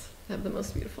girls have the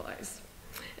most beautiful eyes.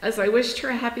 As I wished her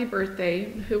a happy birthday,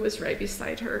 who was right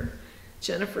beside her?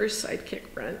 Jennifer's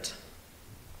sidekick, Brent.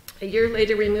 A year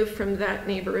later, we moved from that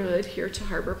neighborhood here to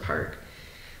Harbor Park.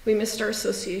 We missed our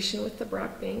association with the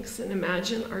Brockbanks, and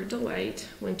imagine our delight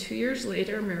when 2 years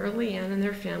later, Merrill, Leanne, and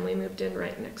their family moved in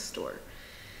right next door.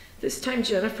 This time,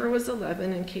 Jennifer was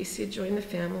 11, and Casey had joined the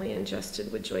family, and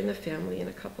Justin would join the family in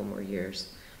a couple more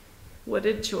years. What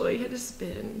a joy it has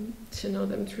been to know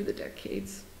them through the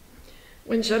decades.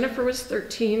 When Jennifer was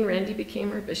 13, Randy became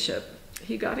her bishop.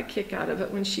 He got a kick out of it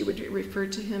when she would refer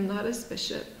to him not as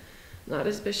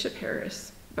Bishop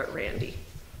Harris, but Randy.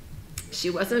 She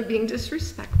wasn't being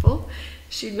disrespectful.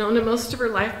 She'd known him most of her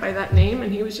life by that name,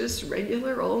 and he was just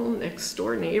regular old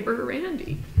next-door neighbor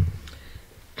Randy.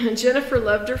 And Jennifer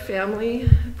loved her family,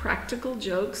 practical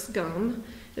jokes, gum,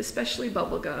 especially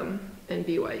bubble gum, and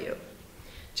BYU.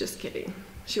 Just kidding.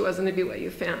 She wasn't a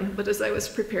BYU fan, but as I was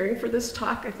preparing for this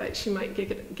talk, I thought she might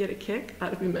get a kick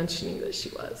out of me mentioning that she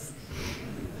was.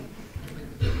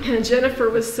 And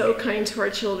Jennifer was so kind to our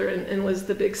children and was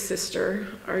the big sister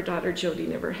our daughter Jody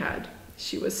never had.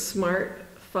 She was smart,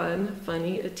 fun,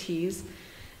 funny, a tease,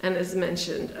 and as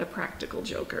mentioned, a practical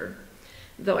joker.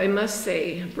 Though I must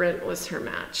say, Brent was her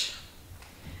match.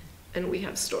 And we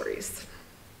have stories.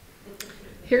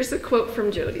 Here's a quote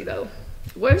from Jody, though.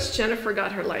 Once Jennifer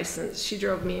got her license, she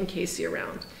drove me and Casey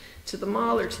around to the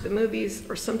mall or to the movies,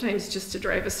 or sometimes just to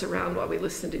drive us around while we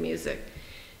listened to music.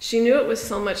 She knew it was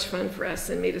so much fun for us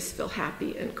and made us feel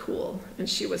happy and cool, and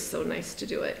she was so nice to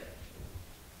do it.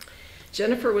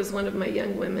 Jennifer was one of my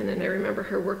young women, and I remember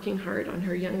her working hard on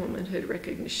her Young Womanhood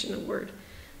Recognition Award.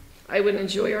 I would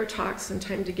enjoy our talks and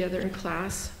time together in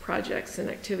class, projects, and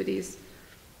activities.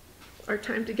 Our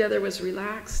time together was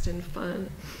relaxed and fun,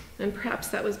 and perhaps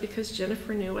that was because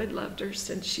Jennifer knew I'd loved her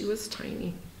since she was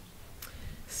tiny.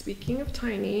 Speaking of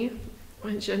tiny,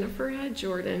 when Jennifer had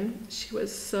Jordan, she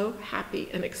was so happy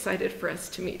and excited for us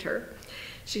to meet her.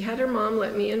 She had her mom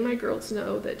let me and my girls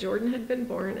know that Jordan had been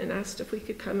born and asked if we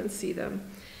could come and see them.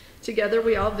 Together,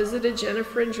 we all visited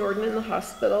Jennifer and Jordan in the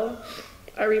hospital.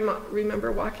 I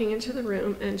remember walking into the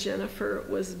room, and Jennifer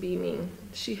was beaming.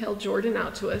 She held Jordan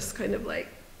out to us, kind of like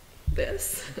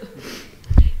this,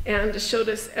 and showed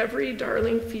us every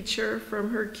darling feature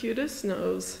from her cutest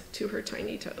nose to her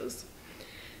tiny toes.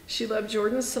 She loved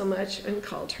Jordan so much and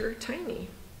called her Tiny.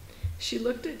 She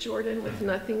looked at Jordan with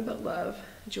nothing but love.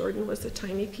 Jordan was a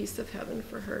tiny piece of heaven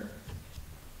for her.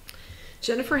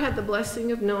 Jennifer had the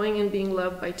blessing of knowing and being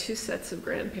loved by 2 sets of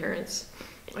grandparents.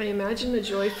 I imagine a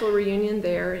joyful reunion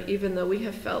there, even though we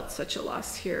have felt such a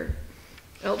loss here.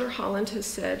 Elder Holland has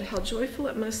said how joyful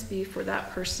it must be for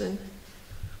that person,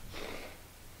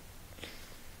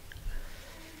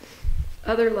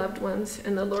 other loved ones,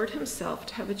 and the Lord himself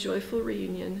to have a joyful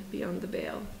reunion beyond the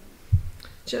veil.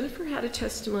 Jennifer had a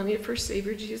testimony of her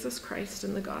Savior Jesus Christ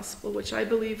in the gospel, which I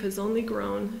believe has only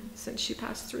grown since she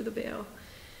passed through the veil.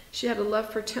 She had a love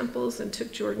for temples and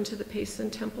took Jordan to the Payson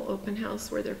Temple open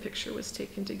house where their picture was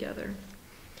taken together.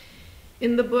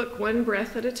 In the book, One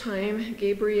Breath at a Time,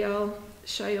 Gabrielle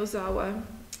Shiozawa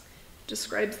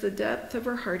describes the depth of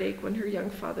her heartache when her young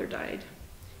father died.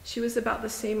 She was about the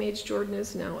same age Jordan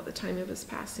is now at the time of his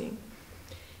passing.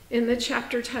 In the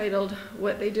chapter titled,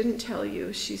 What They Didn't Tell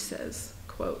You, she says,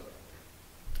 quote,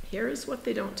 "Here is what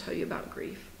they don't tell you about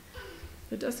grief.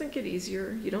 It doesn't get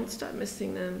easier. You don't stop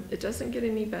missing them. It doesn't get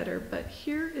any better. But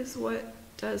here is what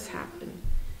does happen.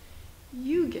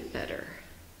 You get better.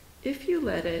 If you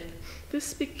let it,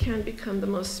 this can become the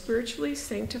most spiritually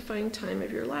sanctifying time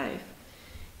of your life.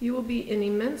 You will be in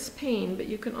immense pain, but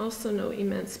you can also know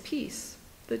immense peace.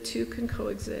 The two can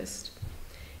coexist.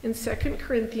 In 2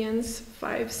 Corinthians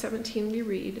 5:17 we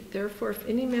read, "Therefore if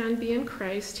any man be in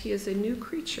Christ, he is a new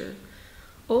creature.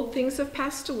 Old things have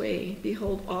passed away.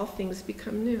 Behold, all things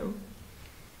become new."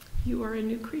 You are a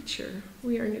new creature.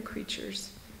 We are new creatures.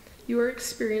 You are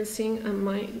experiencing a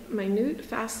minute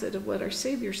facet of what our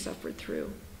Savior suffered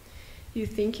through. You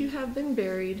think you have been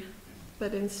buried,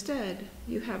 but instead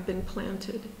you have been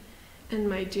planted. And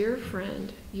my dear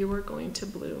friend, you are going to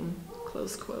bloom.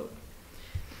 Close quote.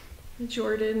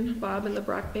 Jordan, Bob, and the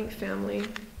Brockbank family.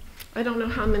 I don't know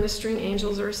how ministering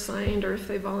angels are assigned or if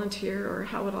they volunteer or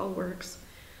how it all works.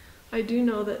 I do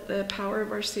know that the power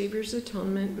of our Savior's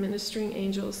atonement, ministering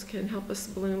angels can help us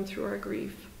bloom through our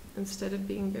grief instead of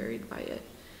being buried by it.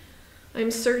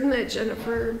 I'm certain that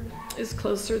Jennifer is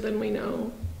closer than we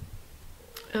know.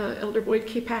 Elder Boyd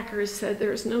K. Packer has said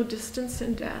there is no distance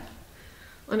in death.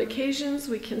 On occasions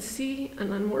we can see,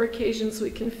 and on more occasions we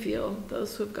can feel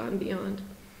those who have gone beyond.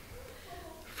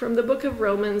 From the book of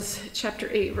Romans, chapter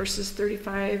 8, verses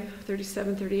 35,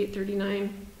 37, 38,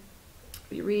 39,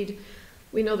 we read,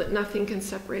 "We know that nothing can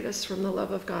separate us from the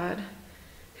love of God.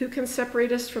 Who can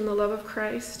separate us from the love of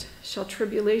Christ? Shall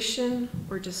tribulation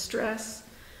or distress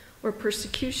or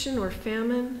persecution or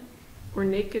famine or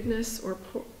nakedness or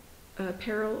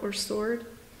peril or sword?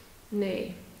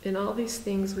 Nay, in all these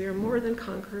things we are more than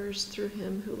conquerors through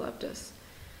him who loved us."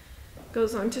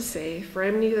 Goes on to say, "For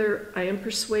I am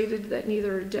persuaded that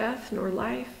neither death nor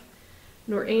life,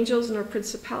 nor angels nor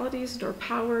principalities nor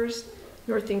powers,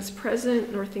 nor things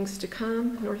present nor things to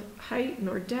come, nor height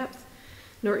nor depth,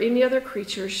 nor any other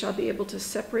creature shall be able to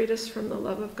separate us from the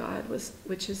love of God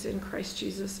which is in Christ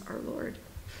Jesus our Lord."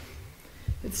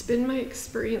 It's been my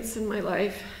experience in my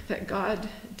life that God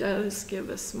does give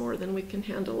us more than we can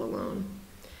handle alone.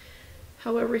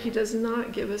 However, he does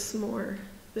not give us more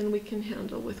than we can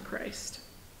handle with Christ.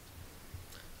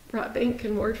 Brockbank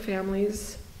and Ward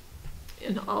families,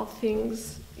 in all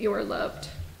things you are loved.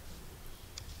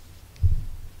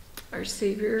 Our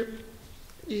Savior,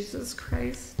 Jesus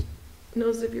Christ,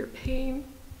 knows of your pain,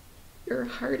 your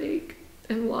heartache,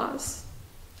 and loss.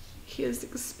 He has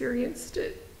experienced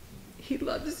it. He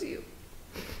loves you.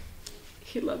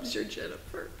 He loves your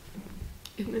Jennifer.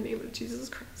 In the name of Jesus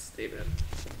Christ, amen.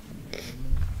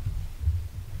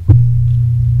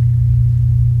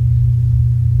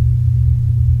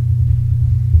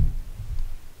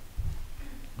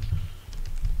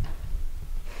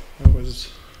 That was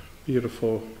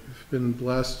beautiful. We've been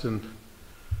blessed and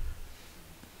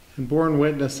borne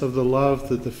witness of the love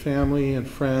that the family and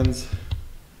friends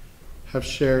have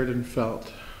shared and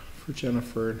felt for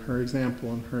Jennifer and her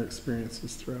example and her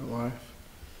experiences throughout life.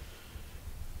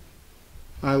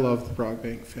 I love the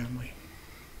Brockbank family.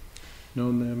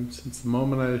 Known them since the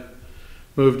moment I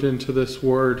moved into this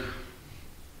ward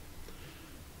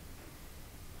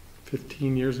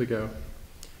 15 years ago.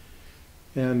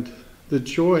 And the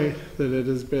joy that it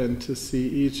has been to see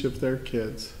each of their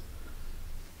kids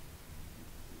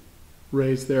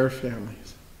raise their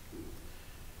families.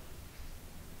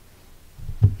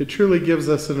 It truly gives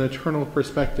us an eternal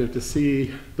perspective to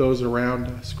see those around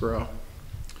us grow,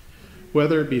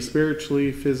 whether it be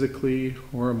spiritually, physically,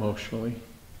 or emotionally.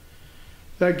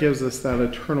 That gives us that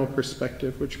eternal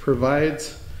perspective which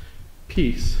provides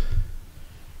peace,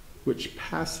 which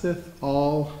passeth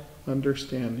all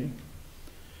understanding.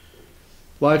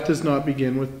 Life does not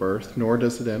begin with birth, nor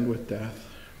does it end with death.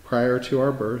 Prior to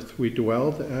our birth, we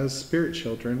dwelled as spirit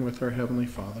children with our Heavenly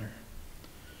Father.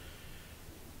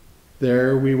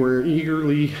 There we were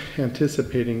eagerly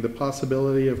anticipating the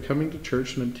possibility of coming to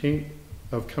church and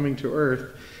of coming to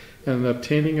earth and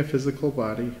obtaining a physical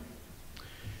body,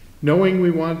 knowing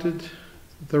we wanted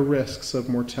the risks of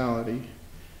mortality,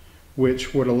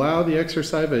 which would allow the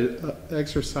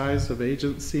exercise of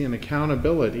agency and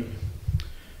accountability.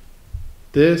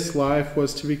 This life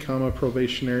was to become a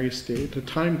probationary state, a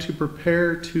time to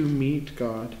prepare to meet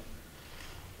God.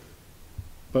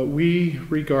 But we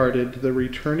regarded the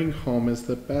returning home as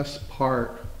the best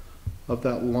part of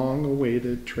that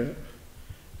long-awaited trip,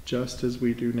 just as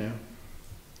we do now.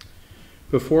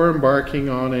 Before embarking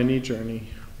on any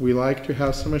journey, we like to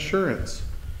have some assurance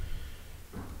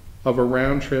of a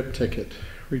round-trip ticket,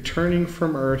 returning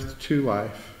from earth to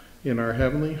life in our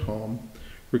heavenly home,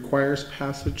 requires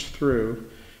passage through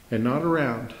and not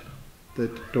around the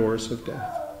doors of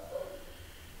death.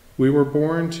 We were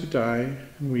born to die,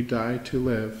 and we die to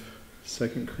live,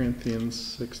 2 Corinthians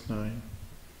 6:9.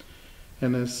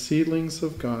 And as seedlings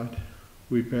of God,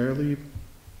 we barely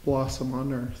blossom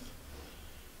on earth.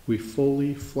 We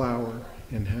fully flower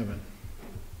in heaven.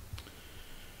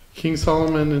 King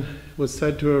Solomon was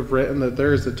said to have written that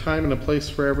there is a time and a place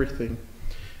for everything,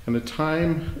 and a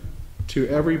time to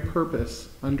every purpose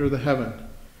under the heaven,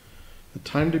 a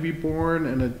time to be born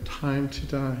and a time to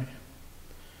die.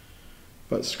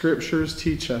 But scriptures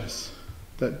teach us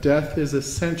that death is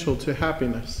essential to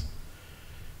happiness.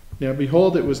 Now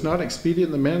behold, it was not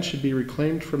expedient that man should be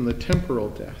reclaimed from the temporal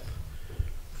death,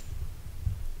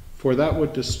 for that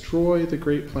would destroy the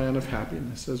great plan of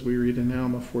happiness, as we read in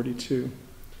Alma 42.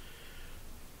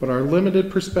 But our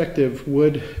limited perspective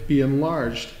would be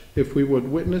enlarged if we would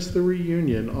witness the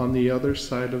reunion on the other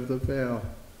side of the veil.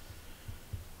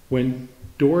 When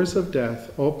doors of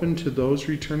death open to those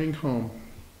returning home,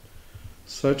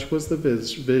 such was the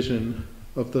vision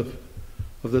of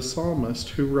the psalmist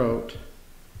who wrote,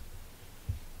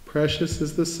 "Precious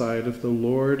is the sight of the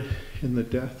Lord in the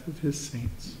death of his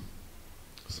saints."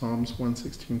 Psalms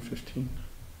 116:15.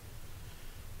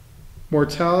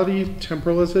 Mortality,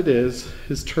 temporal as it is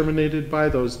terminated by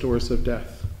those doors of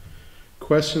death.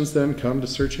 Questions then come to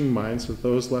searching minds of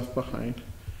those left behind.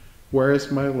 Where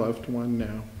is my loved one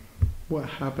now? What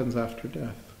happens after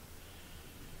death?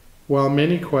 While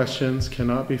many questions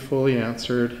cannot be fully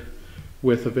answered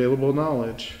with available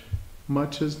knowledge,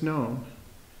 much is known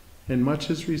and much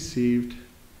is received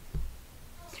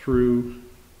through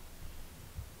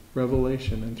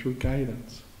revelation and through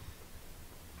guidance.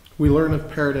 We learn of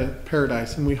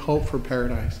paradise and we hope for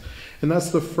paradise. And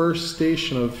that's the first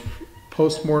station of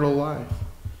post-mortal life.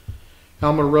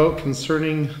 Alma wrote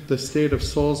concerning the state of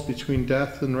souls between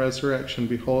death and resurrection,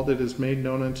 "Behold, it is made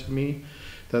known unto me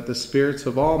that the spirits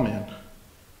of all men,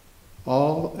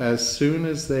 all as soon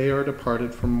as they are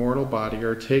departed from mortal body,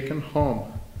 are taken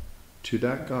home to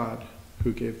that God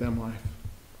who gave them life.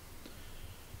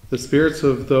 The spirits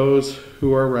of those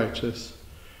who are righteous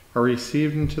are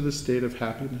received into the state of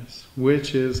happiness,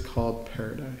 which is called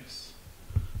paradise,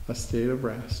 a state of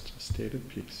rest, a state of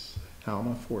peace."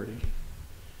 Alma 40.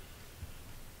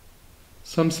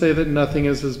 Some say that nothing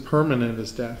is as permanent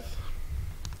as death,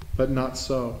 but not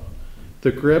so.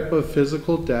 The grip of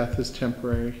physical death is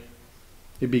temporary.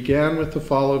 It began with the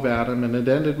fall of Adam, and it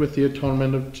ended with the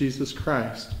atonement of Jesus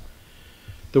Christ.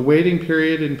 The waiting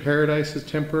period in paradise is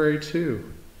temporary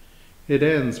too. It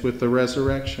ends with the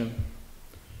resurrection.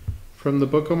 From the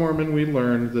Book of Mormon, we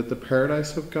learn that the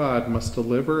paradise of God must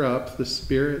deliver up the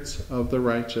spirits of the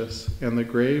righteous, and the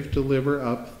grave deliver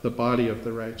up the body of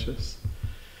the righteous.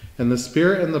 And the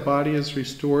spirit and the body is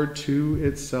restored to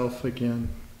itself again.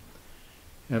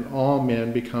 And all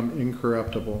men become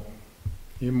incorruptible,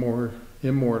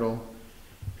 immortal,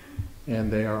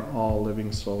 and they are all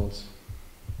living souls.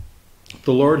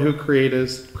 The Lord who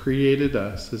created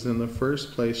us is in the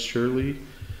first place, surely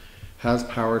has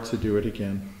power to do it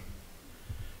again.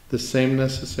 The same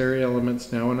necessary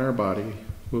elements now in our body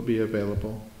will be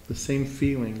available. The same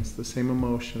feelings, the same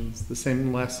emotions, the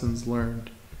same lessons learned,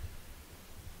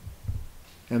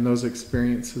 and those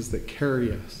experiences that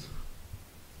carry us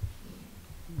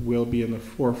will be in the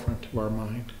forefront of our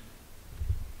mind.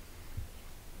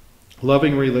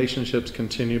 Loving relationships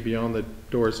continue beyond the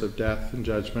doors of death and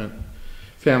judgment.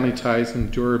 Family ties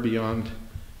endure beyond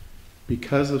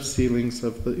because of sealings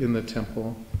in the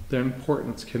temple. Their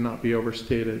importance cannot be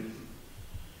overstated.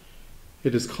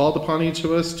 It is called upon each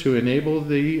of us to enable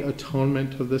the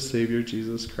atonement of the Savior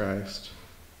Jesus Christ.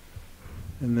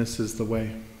 And this is the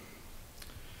way.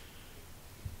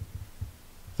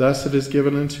 Thus it is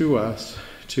given unto us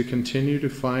to continue to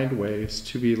find ways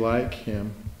to be like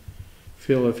him,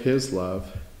 feel of his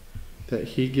love, that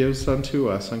he gives unto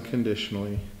us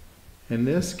unconditionally. And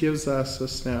this gives us a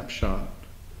snapshot,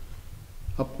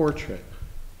 a portrait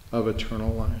of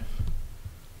eternal life.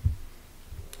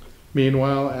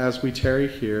 Meanwhile, as we tarry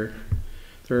here,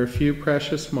 there are a few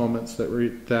precious moments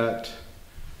that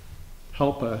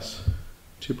help us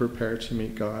to prepare to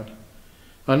meet God.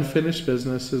 Unfinished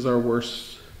business is our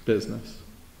worst business.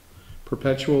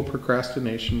 Perpetual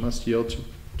procrastination must yield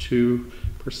to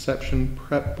perception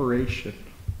preparation.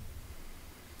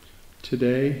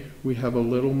 Today, we have a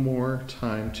little more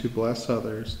time to bless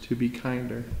others, to be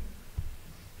kinder,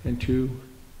 and to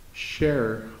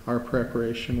share our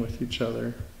preparation with each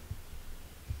other.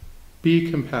 Be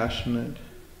compassionate,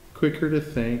 quicker to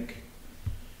think,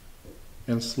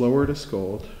 and slower to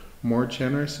scold, more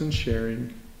generous in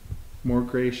sharing, more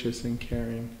gracious in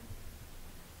caring.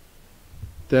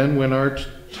 Then when our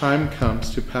time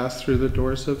comes to pass through the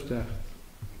doors of death,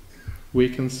 we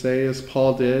can say, as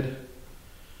Paul did,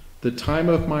 the time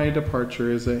of my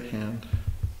departure is at hand.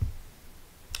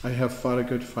 I have fought a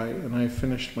good fight, and I have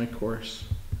finished my course,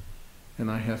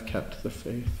 and I have kept the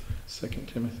faith. 2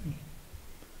 Timothy.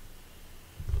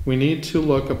 We need to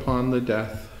look upon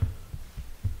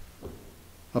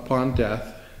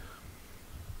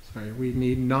we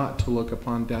need not to look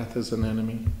upon death as an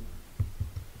enemy.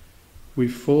 We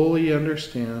fully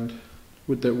understand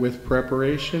that with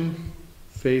preparation,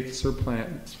 faith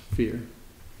supplants fear.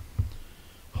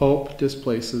 Hope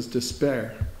displaces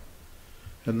despair.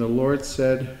 And the Lord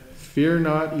said, "Fear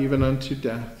not even unto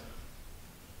death,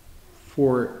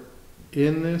 for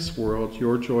in this world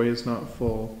your joy is not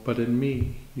full, but in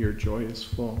me your joy is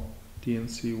full."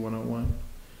 D&C 101.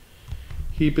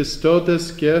 He bestowed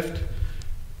this gift,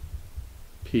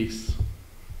 peace.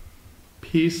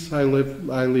 Peace I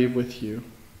leave with you,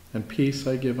 and peace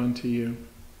I give unto you.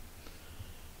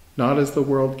 Not as the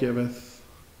world giveth,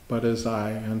 but as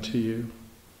I unto you.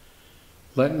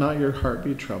 Let not your heart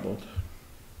be troubled,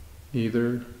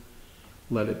 neither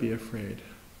let it be afraid.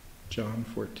 John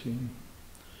 14.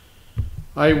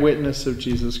 Eyewitness of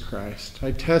Jesus Christ,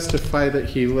 I testify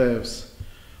that he lives.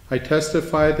 I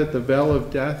testify that the veil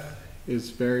of death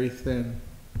is very thin.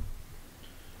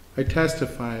 I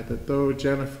testify that though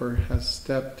Jennifer has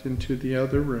stepped into the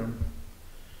other room,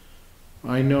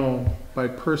 I know by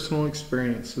personal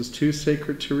experiences too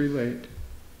sacred to relate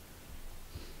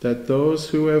that those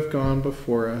who have gone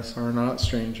before us are not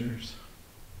strangers.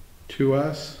 To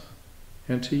us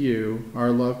and to you,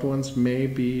 our loved ones may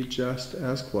be just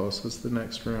as close as the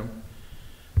next room,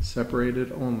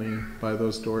 separated only by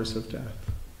those doors of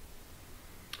death.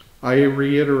 I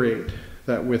reiterate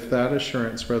that with that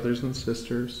assurance, brothers and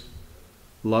sisters,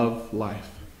 love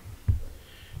life.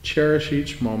 Cherish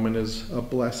each moment as a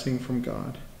blessing from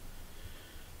God.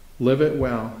 Live it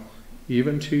well,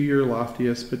 even to your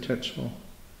loftiest potential.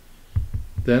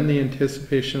 Then the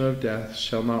anticipation of death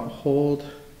shall not hold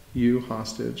you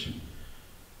hostage.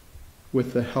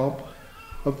 With the help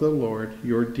of the Lord,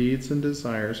 your deeds and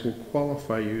desires will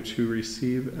qualify you to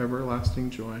receive everlasting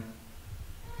joy.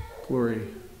 Glory.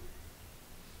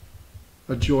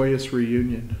 A joyous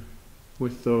reunion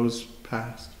with those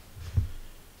past.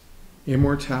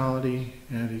 Immortality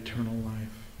and eternal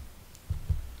life.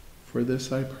 For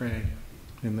this I pray,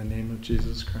 in the name of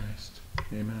Jesus Christ.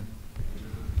 Amen.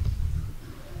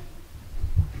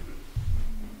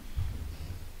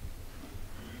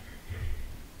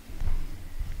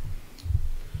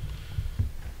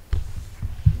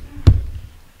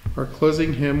 Our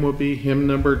closing hymn will be hymn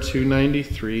number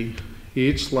 293,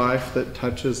 Each Life That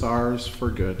Touches Ours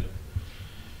for Good,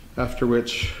 after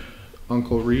which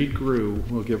Uncle Reed Grew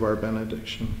will give our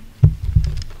benediction.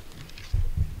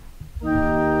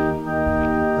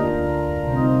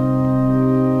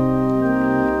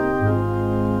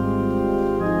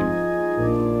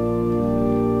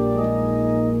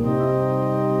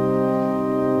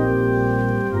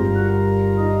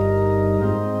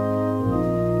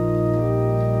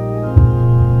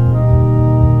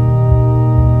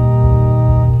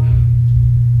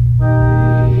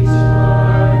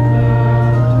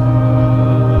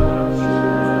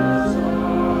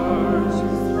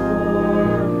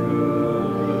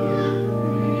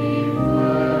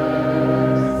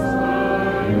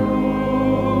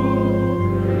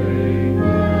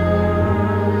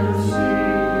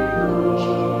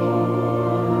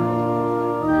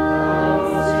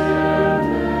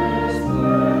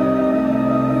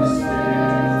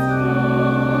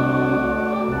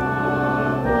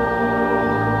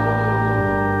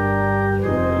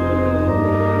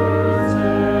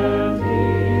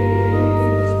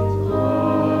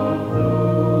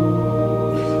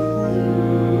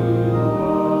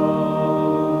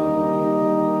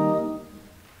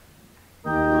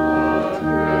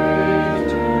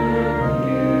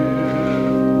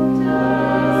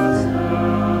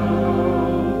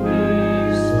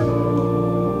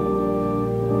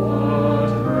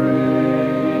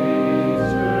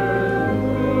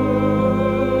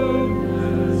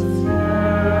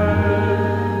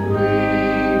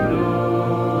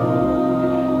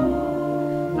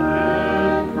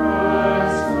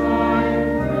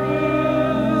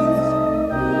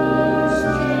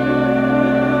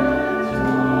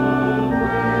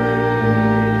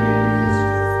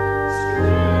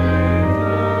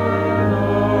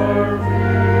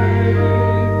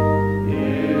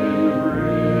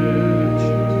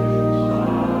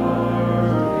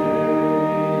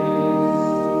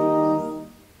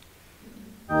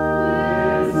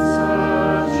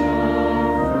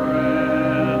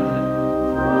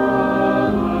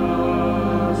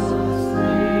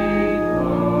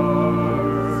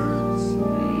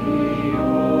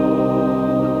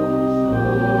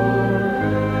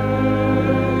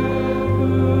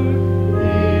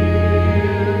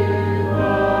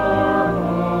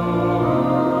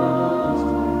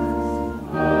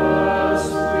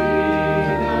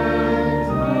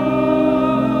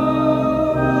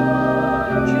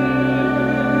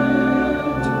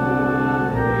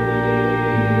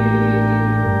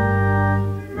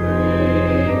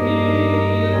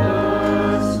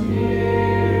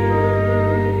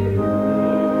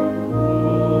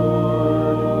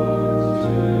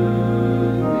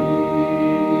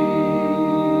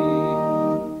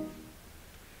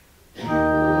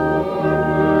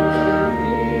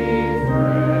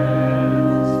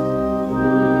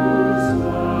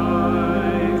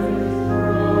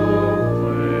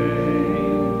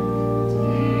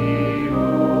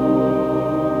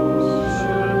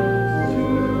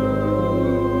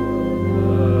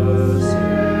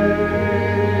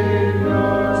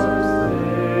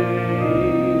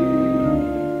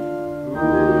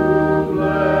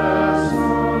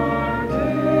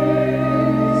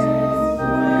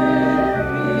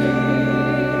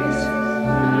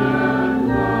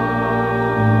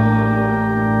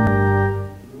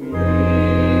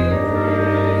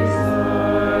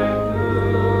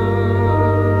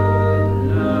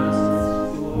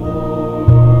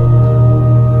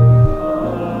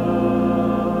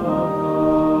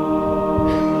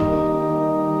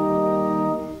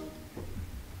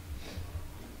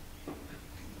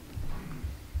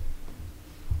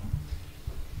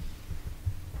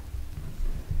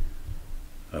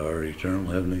 Our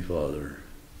eternal Heavenly Father,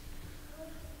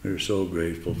 we are so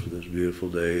grateful for this beautiful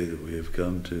day that we have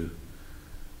come to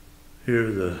hear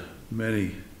the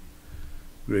many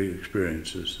great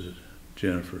experiences that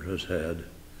Jennifer has had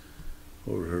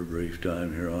over her brief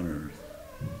time here on earth.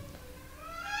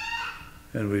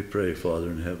 And we pray, Father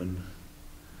in heaven,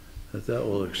 that thou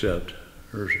will accept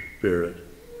her spirit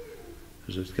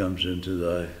as it comes into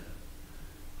thy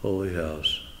holy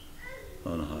house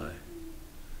on high.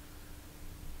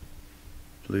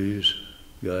 Please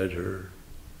guide her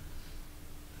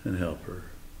and help her.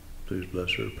 Please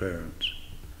bless her parents,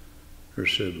 her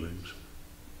siblings,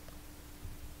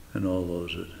 and all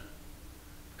those that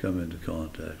come into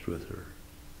contact with her.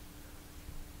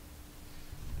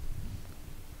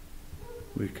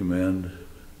 We commend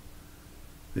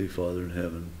thee, Father in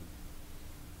heaven,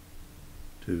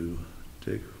 to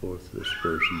take forth this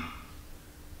person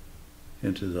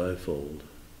into thy fold,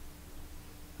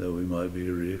 that we might be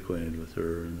reacquainted with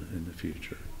her in the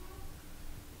future.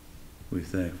 We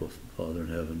thankful, Father in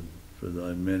heaven, for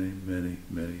thy many, many,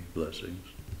 many blessings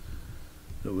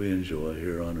that we enjoy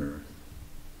here on earth.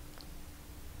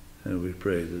 And we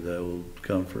pray that thou will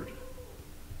comfort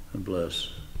and bless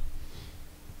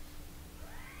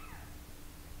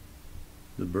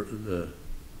the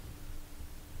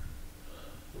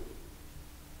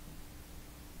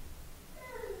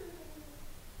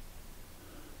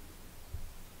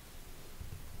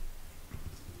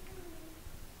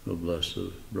will bless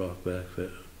the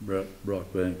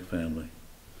Brockbank family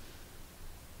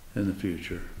in the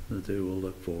future, that they will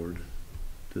look forward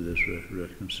to this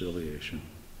reconciliation.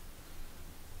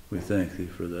 We thank thee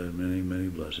for thy many, many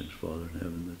blessings, Father in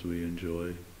heaven, that we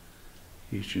enjoy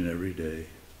each and every day.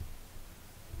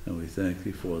 And we thank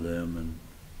thee for them, and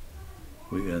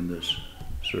we end this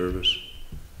service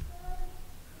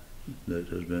that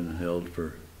has been held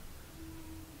for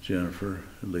Jennifer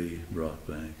Lee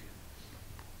Brockbank,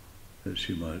 that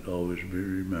she might always be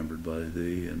remembered by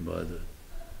thee and by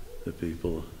the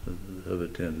people that have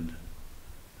attended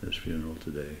this funeral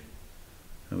today.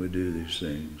 And we do these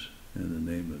things in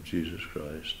the name of Jesus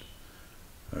Christ,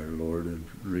 our Lord and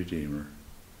Redeemer.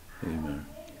 Amen.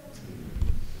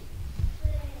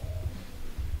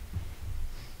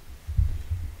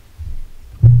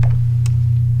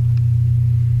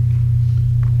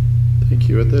 Thank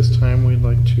you. At this time, we'd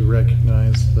like to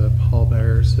recognize the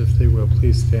pallbearers. If they will,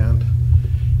 please stand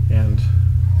and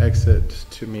exit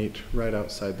to meet right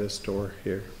outside this door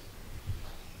here.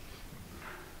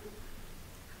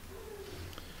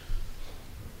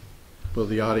 Will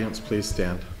the audience please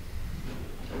stand?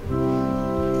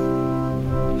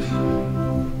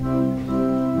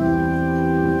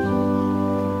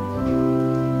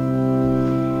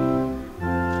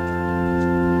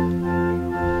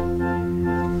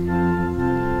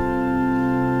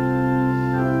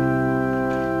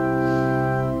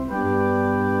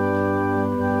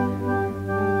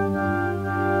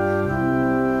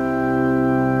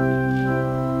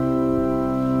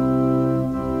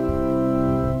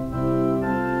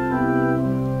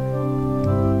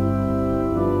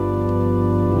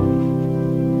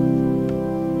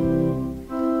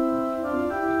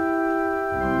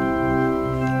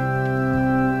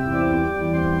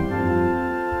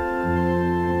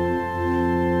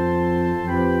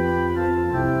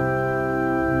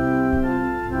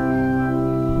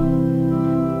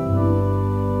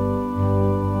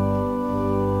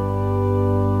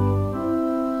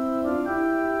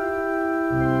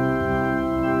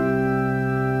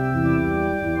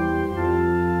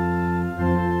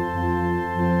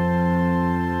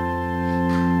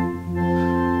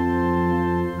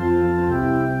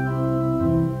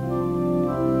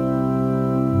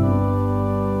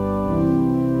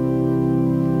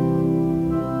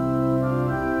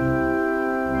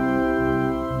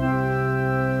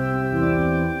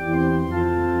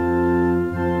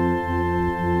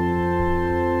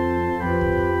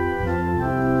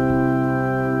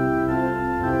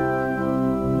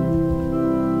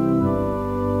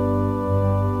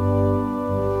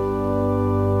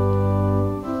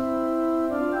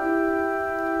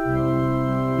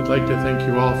 I'd like to thank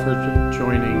you all for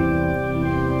joining.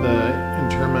 The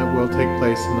interment will take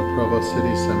place in the Provo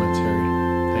City Cemetery.